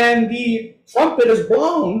 When the trumpet is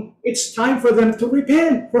blown, it's time for them to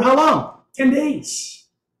repent. For how long? 10 days.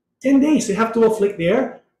 10 days. They have to afflict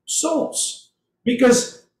their souls.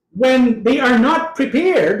 Because when they are not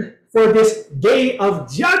prepared for this day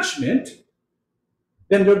of judgment,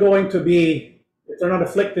 then they're going to be, if they're not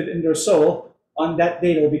afflicted in their soul, on that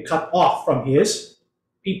day they'll be cut off from his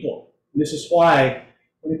people. And this is why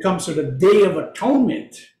when it comes to the Day of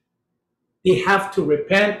Atonement, they have to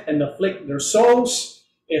repent and afflict their souls.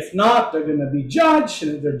 If not, they're going to be judged,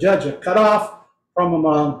 and if they're judged, they're cut off from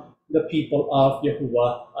among the people of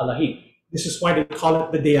Yahuwah Elohim. This is why they call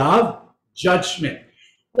it the Day of Judgment.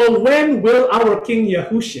 Well, when will our King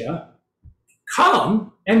Yahusha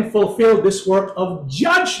come and fulfill this work of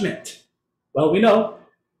judgment? Well, we know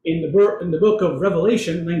in the book of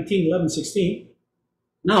Revelation 19:11-16,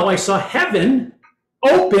 Now I saw heaven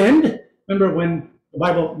opened. Remember when the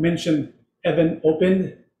Bible mentioned heaven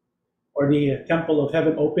opened, or the temple of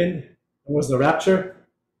heaven opened? It was the rapture,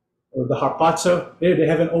 or the harpazo. There the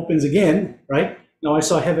heaven opens again, right? Now I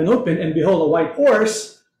saw heaven open, and behold, a white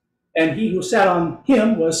horse, and he who sat on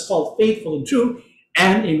him was called Faithful and True,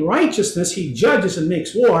 and in righteousness he judges and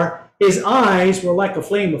makes war. His eyes were like a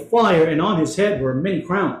flame of fire, and on his head were many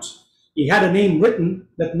crowns. He had a name written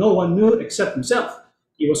that no one knew except himself.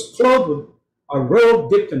 He was clothed with a robe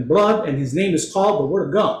dipped in blood, and his name is called the Word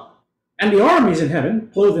of God. And the armies in heaven,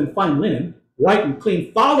 clothed in fine linen, white and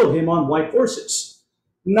clean, followed him on white horses.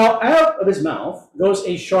 Now out of his mouth goes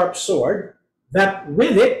a sharp sword, that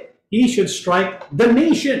with it he should strike the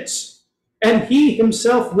nations, and he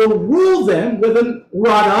himself will rule them with a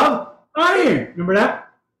rod of iron. Remember that?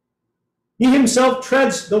 He himself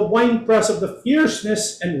treads the winepress of the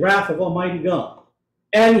fierceness and wrath of Almighty God.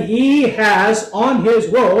 And he has on his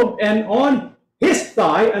robe and on his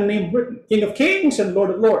thigh a name written, King of Kings and Lord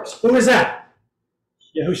of Lords. Who is that?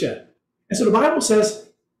 Yahusha. And so the Bible says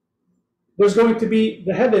there's going to be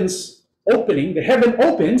the heavens opening. The heaven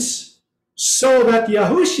opens so that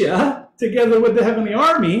Yahusha, together with the heavenly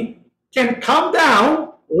army, can come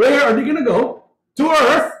down. Where are they going to go? To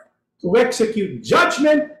earth to execute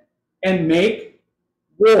judgment and make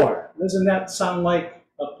war. Doesn't that sound like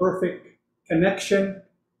a perfect connection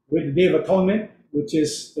with the Day of Atonement, which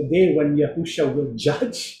is the day when Yahusha will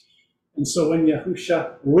judge? And so when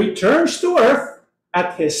Yahusha returns to earth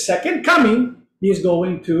at his second coming, he is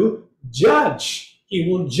going to judge. He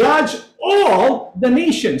will judge all the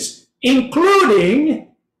nations, including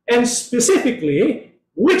and specifically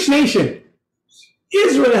which nation?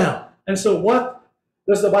 Israel. And so what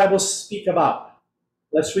does the Bible speak about?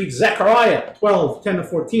 Let's read Zechariah 12, 10 to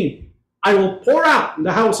 14. I will pour out in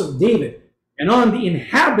the house of David and on the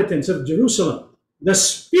inhabitants of Jerusalem the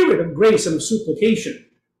spirit of grace and of supplication,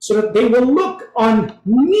 so that they will look on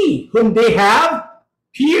me whom they have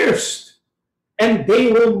pierced, and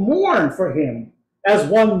they will mourn for him as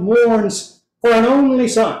one mourns for an only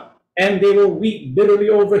son, and they will weep bitterly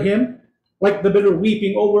over him like the bitter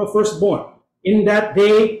weeping over a firstborn. In that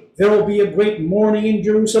day there will be a great mourning in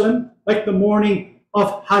Jerusalem, like the mourning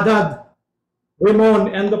of Hadad,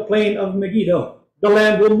 Rimmon, and the plain of Megiddo. The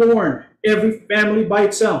land will mourn, every family by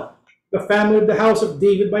itself, the family of the house of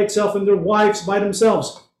David by itself and their wives by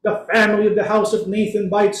themselves, the family of the house of Nathan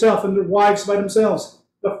by itself and their wives by themselves,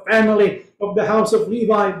 the family of the house of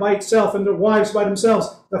Levi by itself and their wives by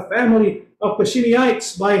themselves, the family of the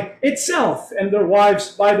Shimeites by itself and their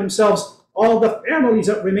wives by themselves, all the families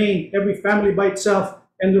that remain, every family by itself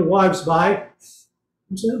and their wives by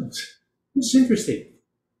themselves. It's interesting,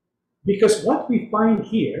 because what we find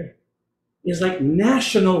here is like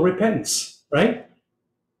national repentance, right?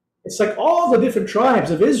 It's like all the different tribes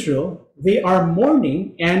of Israel, they are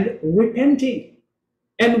mourning and repenting.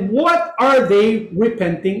 And what are they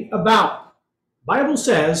repenting about? The Bible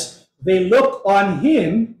says they look on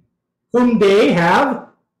him whom they have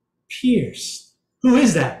pierced. Who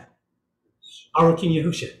is that? Our King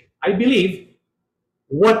Yahusha. I believe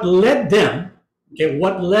what led them,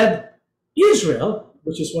 what led Israel,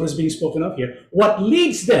 which is what is being spoken of here, what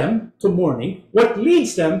leads them to mourning, what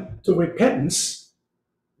leads them to repentance,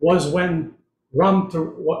 was when Yom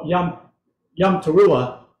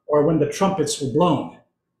Teruah, or when the trumpets were blown.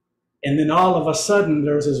 And then all of a sudden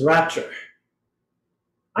there was this rapture.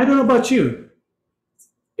 I don't know about you.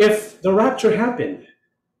 If the rapture happened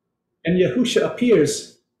and Yahusha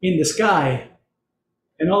appears in the sky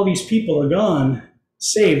and all these people are gone,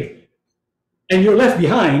 saved, and you're left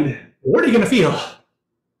behind, what are you going to feel?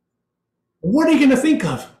 What are you going to think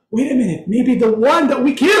of? Wait a minute, maybe the one that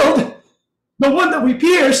we killed, the one that we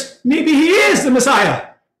pierced, maybe he is the Messiah.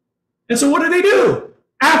 And so what do?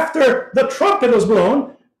 After the trumpet was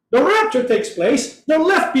blown, the rapture takes place, they're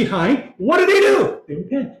left behind. What do? They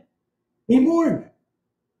repent. They mourn.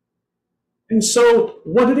 And so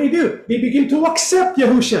what do? They begin to accept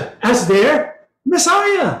Yahusha as their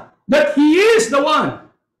Messiah, that he is the one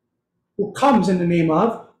who comes in the name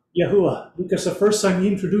of Yahuwah. Because the first time he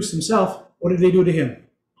introduced himself, what did they do to him?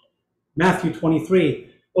 Matthew 23.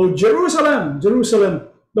 Oh, Jerusalem, Jerusalem,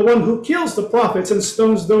 the one who kills the prophets and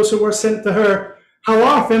stones those who are sent to her. How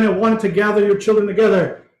often I wanted to gather your children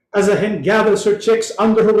together, as a hen gathers her chicks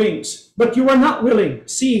under her wings. But you are not willing.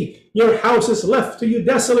 See, your house is left to you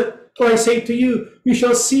desolate. For I say to you, you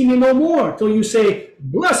shall see me no more, till you say,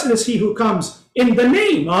 blessed is he who comes in the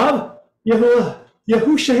name of Yahuwah.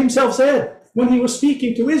 Yahusha himself said, when he was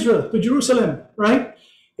speaking to Israel, to Jerusalem, right,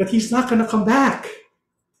 that he's not going to come back.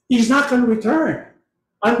 He's not going to return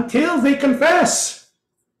until they confess,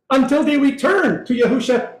 until they return to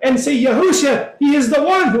Yahusha and say, Yahusha, he is the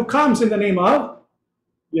one who comes in the name of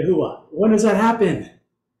Yahuwah. When does that happen?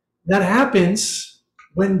 That happens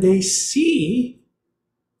when they see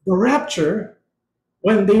the rapture,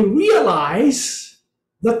 when they realize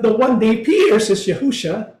that the one they pierce is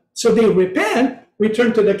Yahusha, so they repent,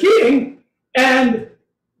 return to the king, and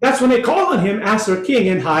that's when they call on him as their king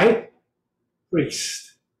and high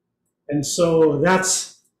priest. And so that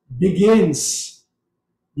begins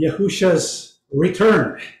Yahusha's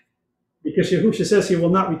return, because Yahusha says he will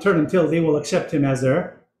not return until they will accept him as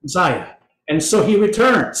their Messiah. And so he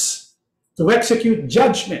returns to execute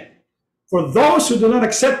judgment. For those who do not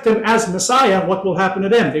accept him as Messiah, what will happen to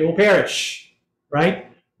them? They will perish, right?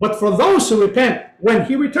 But for those who repent, when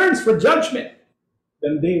he returns for judgment,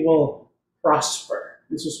 then they will prosper.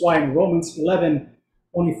 This is why in Romans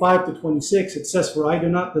 11:25 to 26, it says, For I do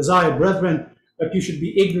not desire, brethren, that you should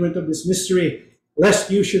be ignorant of this mystery, lest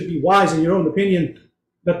you should be wise in your own opinion,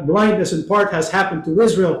 that blindness in part has happened to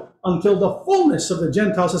Israel until the fullness of the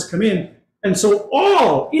Gentiles has come in, and so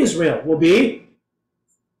all Israel will be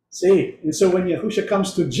saved. And so when Yahusha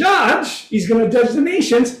comes to judge, he's going to judge the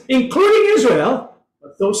nations, including Israel,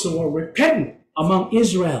 but those who are repentant among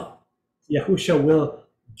Israel, Yahusha will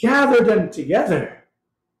gather them together.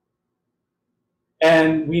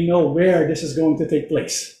 And we know where this is going to take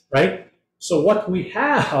place, right? So what we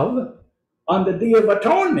have on the Day of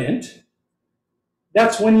Atonement,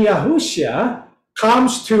 that's when Yahusha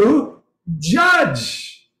comes to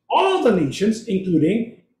judge all the nations,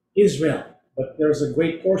 including Israel. But there's a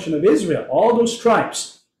great portion of Israel, all those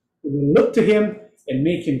tribes, who will look to him and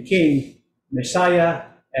make him king, Messiah,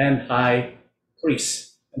 and high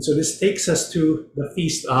priest. And so this takes us to the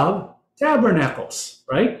Feast of Tabernacles,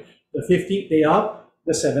 right? The 15th day of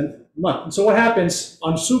the 7th month. And so what happens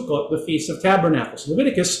on Sukkot, the Feast of Tabernacles?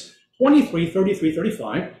 Leviticus 23, 33,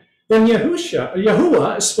 35. Then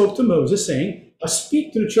Yahuwah spoke to Moses, saying,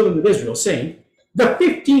 Speak to the children of Israel, saying, The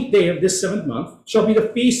 15th day of this 7th month shall be the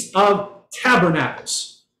Feast of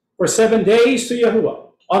Tabernacles. For 7 days to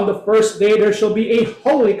Yahuwah. On the first day there shall be a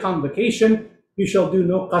holy convocation. You shall do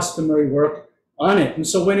no customary work on it. And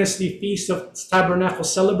so when is the Feast of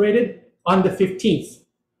Tabernacles celebrated? On the 15th.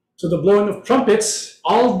 So the blowing of trumpets,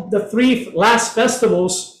 all the 3 last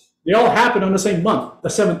festivals, they all happen on the same month, the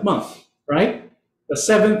 7th month, right? The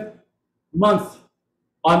 7th month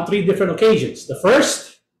on 3 different occasions. The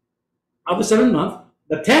 1st of the 7th month,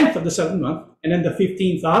 the 10th of the 7th month, and then the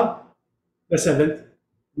 15th of the 7th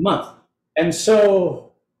month. And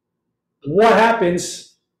so what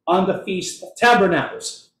happens on the Feast of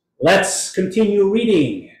Tabernacles? Let's continue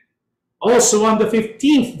reading. Also on the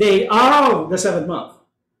 15th day of the 7th month,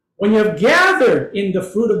 when you have gathered in the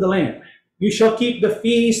fruit of the land, you shall keep the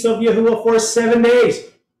feast of Yahuwah for 7 days.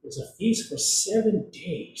 There's a feast for 7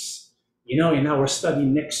 days. You know, in our study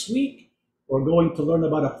next week, we're going to learn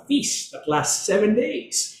about a feast that lasts 7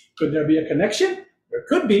 days. Could there be a connection? There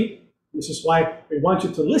could be. This is why we want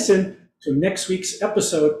you to listen to next week's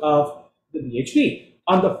episode of the BHP.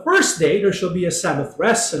 On the first day, there shall be a Sabbath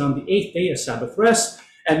rest, and on the 8th day, a Sabbath rest.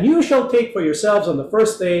 And you shall take for yourselves on the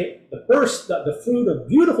first day the fruit of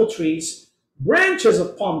beautiful trees, branches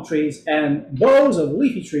of palm trees, and boughs of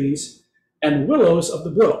leafy trees, and willows of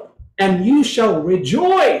the brook. And you shall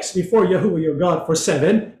rejoice before Yahuwah your God for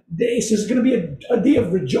 7 days. This is going to be a day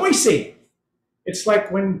of rejoicing. It's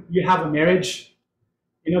like when you have a marriage.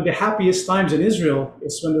 You know, the happiest times in Israel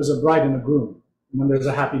is when there's a bride and a groom, when there's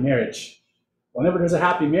a happy marriage. Whenever there's a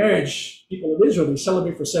happy marriage, people of Israel, they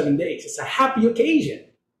celebrate for 7 days. It's a happy occasion.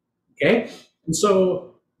 Okay? And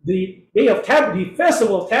so the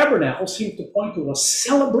Festival of Tabernacles seems to point to a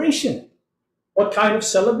celebration. What kind of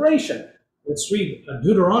celebration? Let's read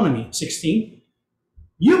Deuteronomy 16.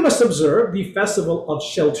 You must observe the Festival of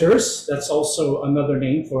Shelters. That's also another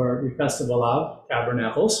name for the Festival of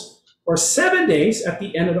Tabernacles. For 7 days at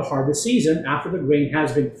the end of the harvest season, after the grain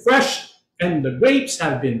has been fresh and the grapes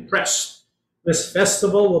have been pressed. This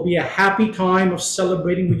festival will be a happy time of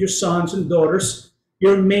celebrating with your sons and daughters,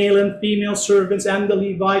 your male and female servants, and the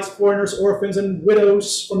Levites, foreigners, orphans, and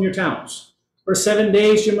widows from your towns. For 7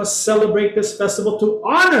 days you must celebrate this festival to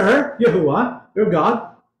honor Yahuwah, your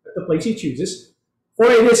God, at the place he chooses. For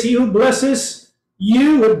it is he who blesses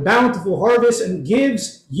you with bountiful harvest and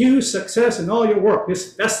gives you success in all your work.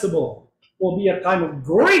 This festival will be a time of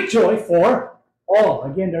great joy for all.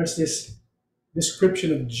 Again, there's this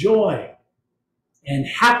description of joy and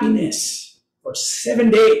happiness for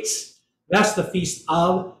 7 days. That's the Feast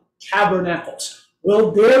of Tabernacles.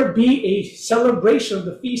 Will there be a celebration of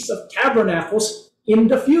the Feast of Tabernacles in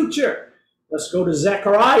the future? Let's go to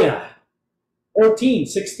Zechariah 14,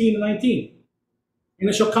 16, and 19. And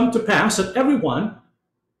it shall come to pass that everyone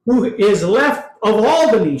who is left of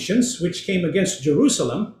all the nations which came against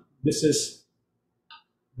Jerusalem, this is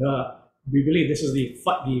we believe this is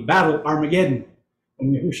the battle Armageddon,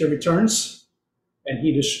 when Yahusha returns and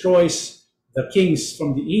he destroys the kings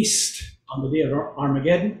from the east on the day of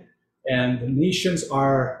Armageddon, and the nations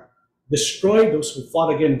are destroyed, those who fought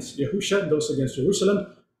against Yahusha, those against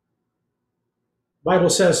Jerusalem. The Bible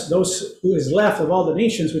says, those who is left of all the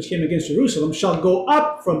nations which came against Jerusalem shall go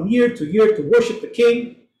up from year to worship the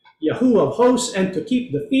King, Yahuwah of hosts, and to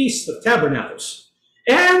keep the feast of tabernacles.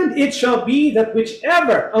 And it shall be that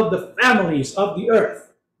whichever of the families of the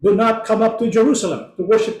earth do not come up to Jerusalem to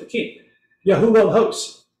worship the King, Yahuwah of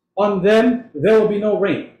hosts, on them there will be no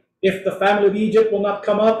rain. If the family of Egypt will not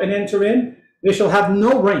come up and enter in, they shall have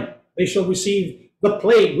no rain. They shall receive the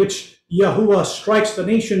plague which Yahuwah strikes the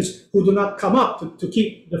nations who do not come up to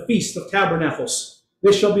keep the Feast of Tabernacles.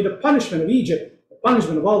 This shall be the punishment of Egypt, the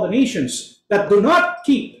punishment of all the nations that do not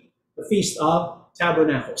keep the Feast of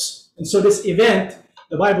Tabernacles. And so this event,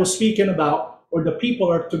 the Bible is speaking about, where the people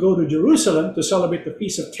are to go to Jerusalem to celebrate the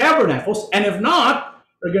Feast of Tabernacles, and if not,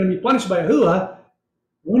 they're going to be punished by Yahuwah.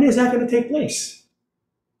 When is that going to take place?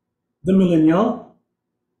 The millennial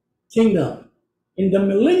kingdom. In the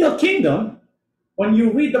millennial kingdom, when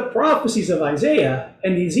you read the prophecies of Isaiah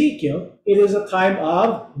and Ezekiel, it is a time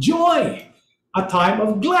of joy, a time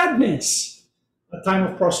of gladness, a time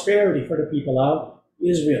of prosperity for the people of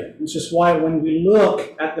Israel. Which is why when we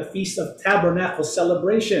look at the Feast of Tabernacles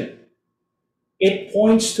celebration, it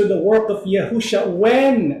points to the work of Yahusha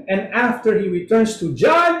when and after he returns to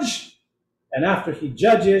judge, and after he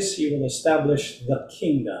judges, he will establish the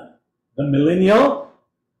kingdom, the millennial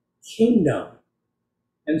kingdom.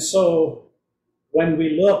 And so when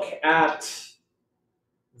we look at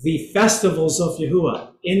the festivals of Yahuwah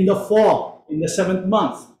in the fall, in the 7th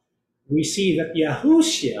month, we see that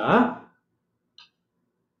Yahusha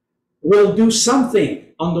will do something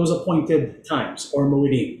on those appointed times, or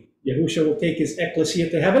Moedim. Yahusha will take his ecclesia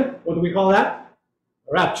to heaven. What do we call that?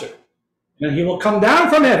 Rapture. And then he will come down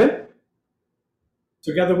from heaven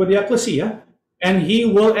together with the ecclesia, and he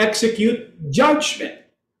will execute judgment.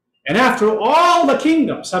 And after all the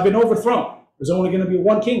kingdoms have been overthrown, there's only going to be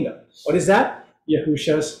one kingdom. What is that?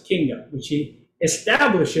 Yahusha's kingdom, which he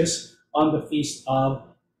establishes on the Feast of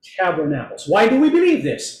Tabernacles. Why do we believe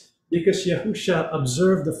this? Because Yahusha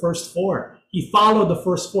observed the first 4. He followed the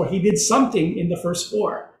first 4. He did something in the first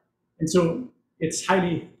 4. And so it's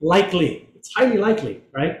highly likely,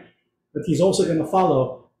 right, that he's also going to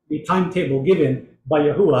follow the timetable given by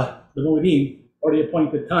Yahuwah, the Moedim, or the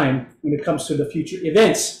appointed time, when it comes to the future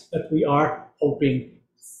events that we are hoping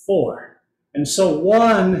for. And so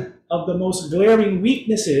one of the most glaring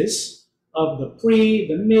weaknesses of the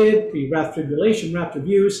pre-wrath tribulation, rapture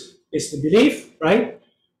views is the belief, right,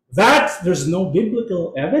 that there's no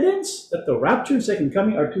biblical evidence that the rapture and second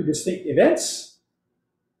coming are 2 distinct events.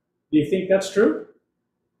 Do you think that's true?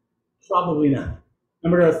 Probably not.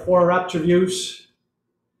 Remember, there are 4 rapture views,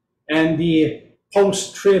 and the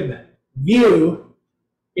post-trib view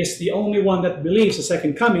is the only one that believes the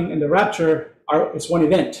second coming and the rapture is one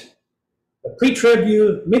event. The pre-trib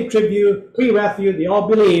view, mid-trib view, pre-wrath view, they all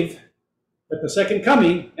believe that the second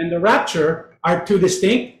coming and the rapture are 2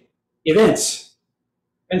 distinct events.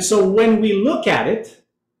 And so when we look at it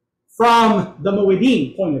from the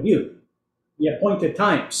Moedim point of view, the appointed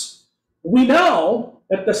times, we know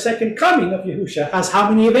that the second coming of Yahusha has how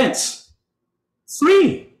many events?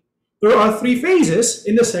 3. There are 3 phases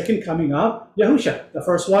in the second coming of Yahusha. The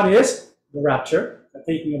first one is the rapture, the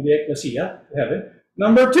taking of the ecclesia to heaven.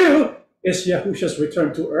 Number 2 is Yahusha's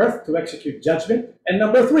return to earth to execute judgment. And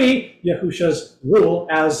number 3, Yahusha's rule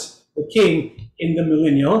as the king in the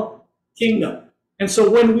millennial kingdom. And so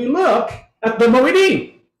when we look at the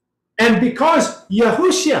Moedim, and because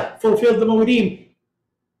Yahusha fulfilled the Moedim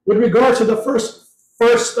with regard to the first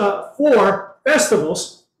 4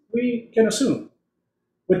 festivals, we can assume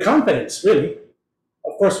with confidence, really.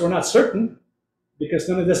 Of course, we're not certain because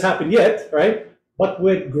none of this happened yet, right? But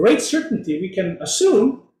with great certainty, we can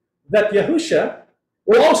assume that Yahusha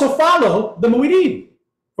will also follow the Moedim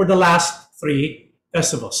for the last 3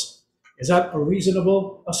 festivals. Is that a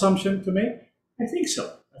reasonable assumption to make? I think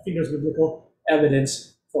so. I think there's biblical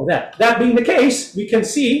evidence for that. That being the case, we can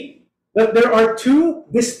see that there are 2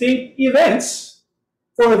 distinct events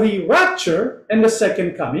for the rapture and the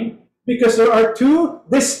second coming, because there are 2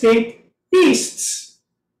 distinct feasts,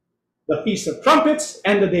 the Feast of Trumpets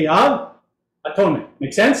and the Day of Atonement.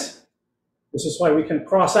 Make sense? This is why we can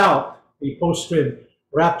cross out the post-trib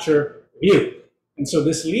rapture view. And so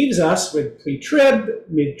this leaves us with pre-trib,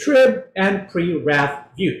 mid-trib, and pre-wrath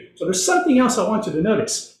view. So there's something else I want you to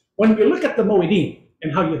notice. When we look at the Moedim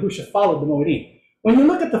and how Yahusha followed the Moedim, when you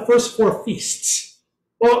look at the first 4 feasts,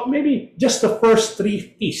 well, maybe just the first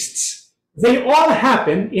 3 feasts, they all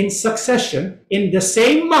happen in succession in the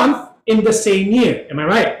same month, in the same year. Am I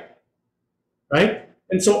right? Right?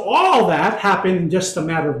 And so all that happened in just a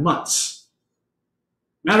matter of months.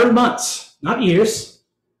 Matter of months, not years.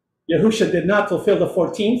 Yahusha did not fulfill the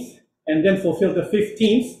 14th and then fulfill the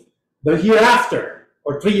 15th the year after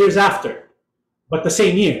or 3 years after, but the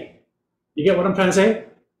same year. You get what I'm trying to say?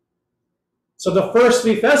 So the first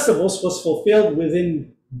 3 festivals was fulfilled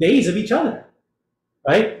within days of each other,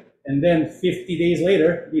 right? And then 50 days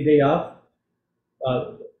later, the day of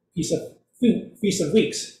Feast of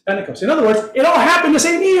Weeks, Pentecost. In other words, it all happened the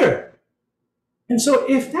same year. And so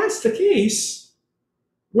if that's the case,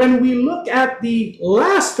 when we look at the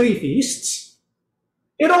last 3 feasts,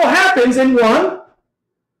 it all happens in how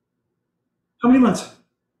many months?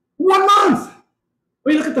 1 month.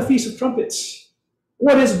 When you look at the Feast of Trumpets,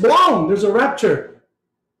 what is blown? There's a rapture.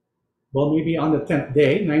 Well, maybe on the 10th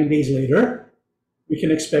day, 9 days later, we can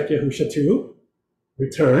expect Yahusha to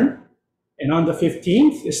return. And on the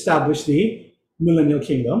 15th, establish the millennial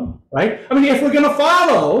kingdom, right? I mean, if we're going to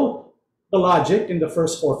follow the logic in the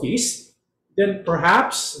first 4 feasts, then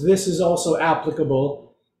perhaps this is also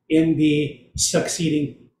applicable in the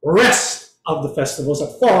succeeding rest of the festivals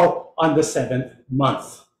that fall on the 7th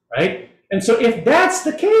month, right? And so if that's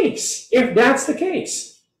the case,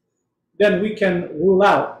 then we can rule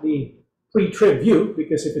out the pre-trib view,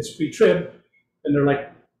 because if it's pre-trib, then they're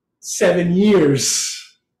like 7 years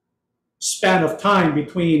span of time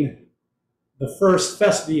between the first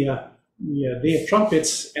fest, the Day of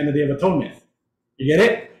Trumpets and the Day of Atonement. You get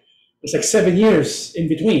it? It's like 7 years in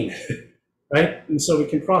between, right? And so we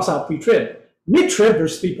can cross out pre-trib. Mid-trib,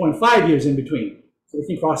 there's 3.5 years in between. So we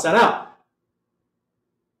can cross that out.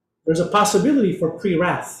 There's a possibility for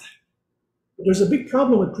pre-wrath. But there's a big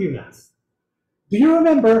problem with pre-wrath. Do you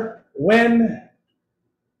remember when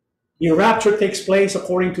the rapture takes place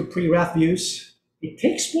according to pre-wrath views? It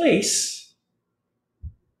takes place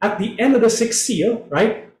at the end of the 6th seal,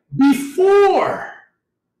 right? Before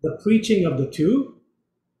the preaching of the 2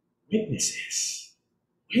 witnesses.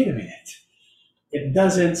 Wait a minute. It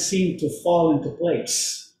doesn't seem to fall into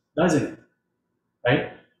place, doesn't it?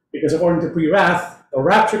 Right? Because according to pre-wrath, the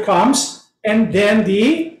rapture comes, and then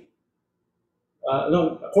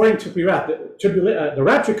according to pre-wrath, the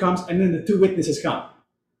rapture comes, and then the 2 witnesses come.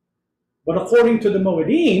 But according to the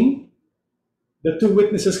Moedim, the 2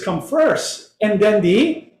 witnesses come first, and then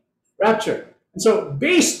the rapture. And so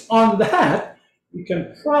based on that, you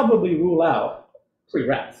can probably rule out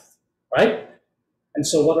pre-wrath, right? And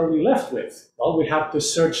so what are we left with? Well, we have to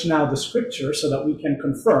search now the scripture so that we can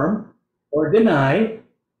confirm or deny.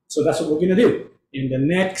 So that's what we're going to do in the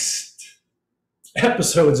next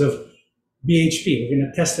episodes of BHP. We're going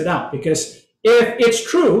to test it out, because if it's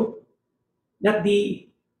true that the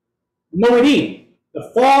Moedim,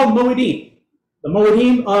 the fall Moedim, the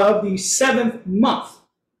Moedim of the 7th month,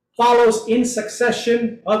 follows in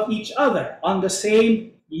succession of each other on the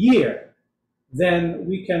same year, then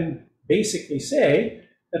we can basically say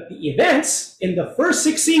that the events in the first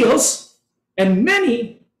 6 seals and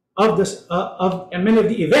many of the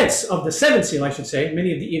events of the 7th seal, I should say,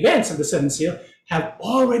 many of the events of the 7th seal have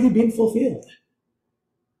already been fulfilled.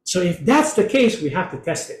 So if that's the case, we have to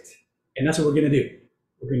test it. And that's what we're going to do.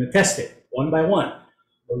 We're going to test it one by one.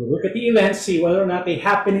 We'll look at the events, see whether or not they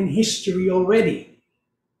happen in history already.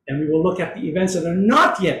 And we will look at the events that are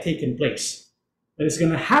not yet taken place. That is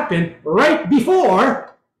going to happen right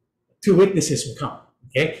before 2 witnesses will come.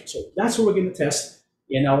 Okay? So that's what we're going to test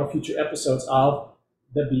in our future episodes of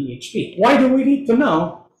the BHP. Why do we need to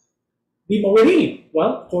know the Moedim?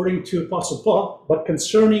 Well, according to Apostle Paul, but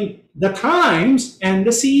concerning the times and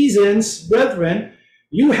the seasons, brethren,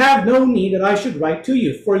 you have no need that I should write to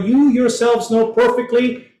you, for you yourselves know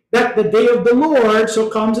perfectly that the day of the Lord so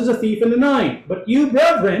comes as a thief in the night. But you,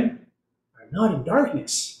 brethren, are not in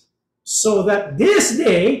darkness, so that this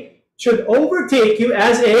day should overtake you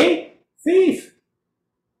as a thief.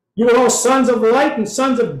 You are all sons of light and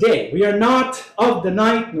sons of day. We are not of the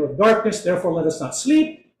night nor of darkness, therefore let us not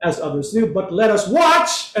sleep as others do, but let us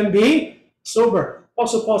watch and be sober.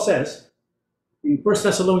 Apostle Paul says in 1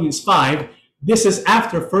 Thessalonians 5, this is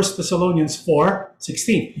after 1 Thessalonians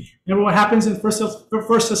 4:16. Remember what happens in 1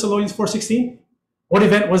 Thessalonians 4:16? What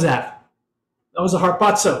event was that? That was the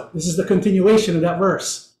harpazo. This is the continuation of that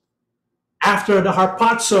verse. After the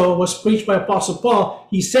harpazo was preached by Apostle Paul,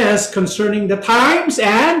 he says concerning the times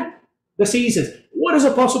and the seasons. What is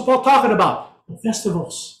Apostle Paul talking about? The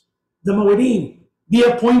festivals, the Moedim, the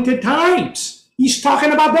appointed times. He's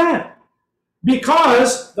talking about that.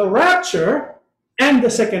 Because the rapture and the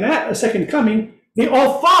second coming, they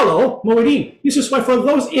all follow Moedim. This is why for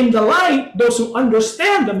those in the light, those who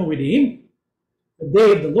understand the Moedim, the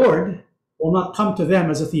day of the Lord will not come to them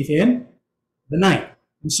as a thief in the night.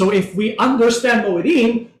 And so if we understand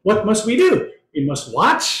Moedim, what must we do? We must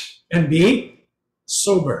watch and be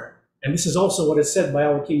sober. And this is also what is said by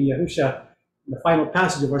our King Yahusha in the final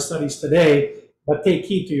passage of our studies today. But take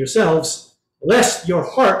heed to yourselves, lest your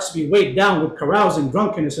hearts be weighed down with carousing,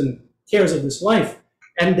 drunkenness, and cares of this life,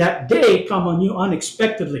 and that day come on you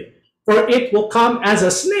unexpectedly. For it will come as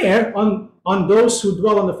a snare on those who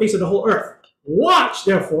dwell on the face of the whole earth. Watch,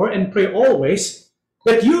 therefore, and pray always,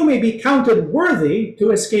 that you may be counted worthy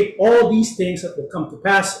to escape all these things that will come to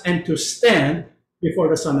pass, and to stand before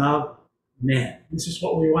the Son of Man. This is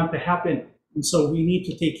what we want to happen. And so we need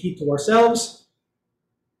to take heed to ourselves.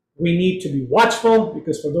 We need to be watchful,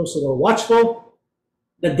 because for those who are watchful,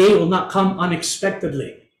 the day will not come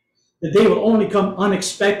unexpectedly. The day will only come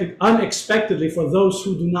unexpectedly for those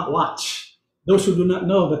who do not watch, those who do not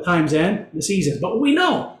know the times and the seasons. But we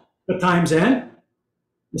know the times and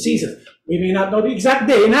the seasons. We may not know the exact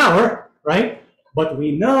day and hour, right? But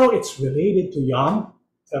we know it's related to Yom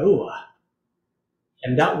Teruah.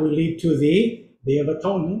 And that will lead to the Day of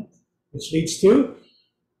Atonement, which leads to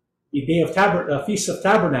the Day of Feast of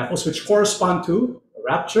Tabernacles, which correspond to the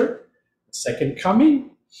rapture, the second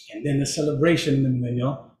coming, and then the celebration in the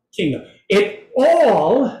millennial kingdom. It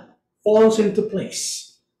all falls into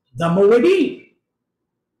place. The Moedim,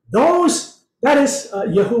 that is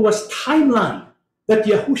Yahuwah's timeline that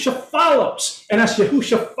Yahusha follows. And as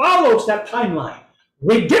Yahusha follows that timeline,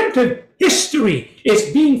 redemptive history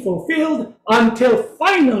is being fulfilled until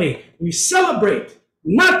finally we celebrate,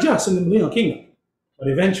 not just in the millennial kingdom, but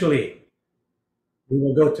eventually we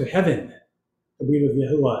will go to heaven to be with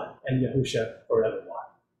Yahuwah and Yahusha forevermore.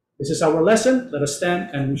 This is our lesson. Let us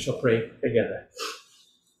stand and we shall pray together.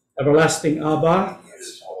 Everlasting Abba,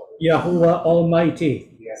 Yahuwah Almighty,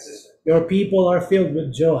 your people are filled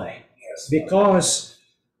with joy because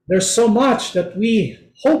there's so much that we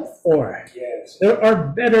hope for. There are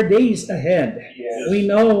better days ahead. We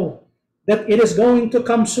know that it is going to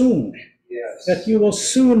come soon, that you will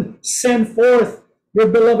soon send forth your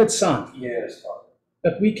beloved Son,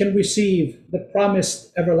 that we can receive the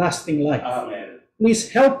promised everlasting life. Amen.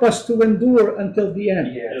 Please help us to endure until the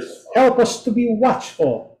end. Help us to be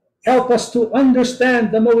watchful. Help us to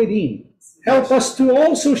understand the Moedim. Help us to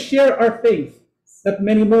also share our faith, that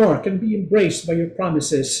many more can be embraced by your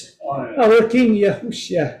promises. Our King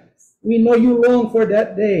Yahusha, we know you long for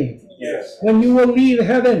that day when you will leave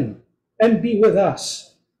heaven and be with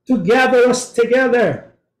us, to gather us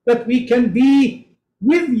together, that we can be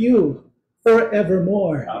with you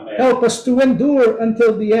forevermore. Amen. Help us to endure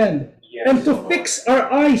until the end, and to fix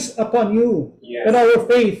our eyes upon you, that our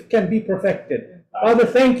faith can be perfected. Father,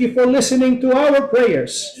 thank you for listening to our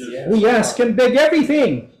prayers. We ask and beg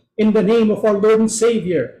everything in the name of our Lord and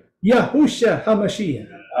Savior, Yahusha HaMashiach.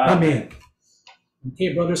 Amen.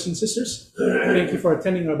 Okay, brothers and sisters, thank you for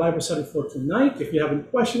attending our Bible study for tonight. If you have any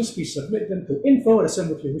questions, please submit them to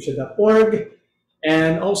info@assemblyofyahusha.org.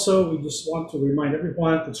 And also, we just want to remind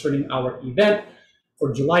everyone concerning our event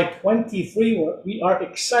for July 23. We are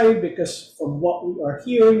excited because from what we are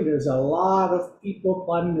hearing, there's a lot of people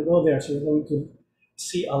planning to go there. So we're going to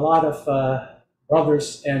see a lot of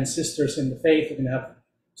brothers and sisters in the faith. We're going to have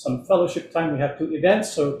some fellowship time. We have 2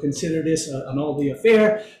 events, so consider this an all-day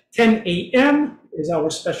affair. 10 a.m. is our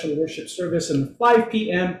special worship service, and 5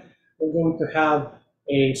 p.m. we're going to have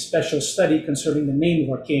a special study concerning the name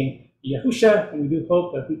of our King Yahusha, and we do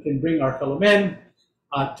hope that we can bring our fellow men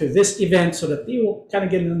to this event so that they will kind of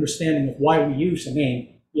get an understanding of why we use the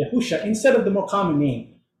name Yahusha instead of the more common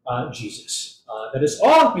name Jesus. That is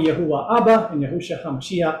all. May Yahuwah Abba and Yahusha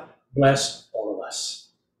HaMashiach bless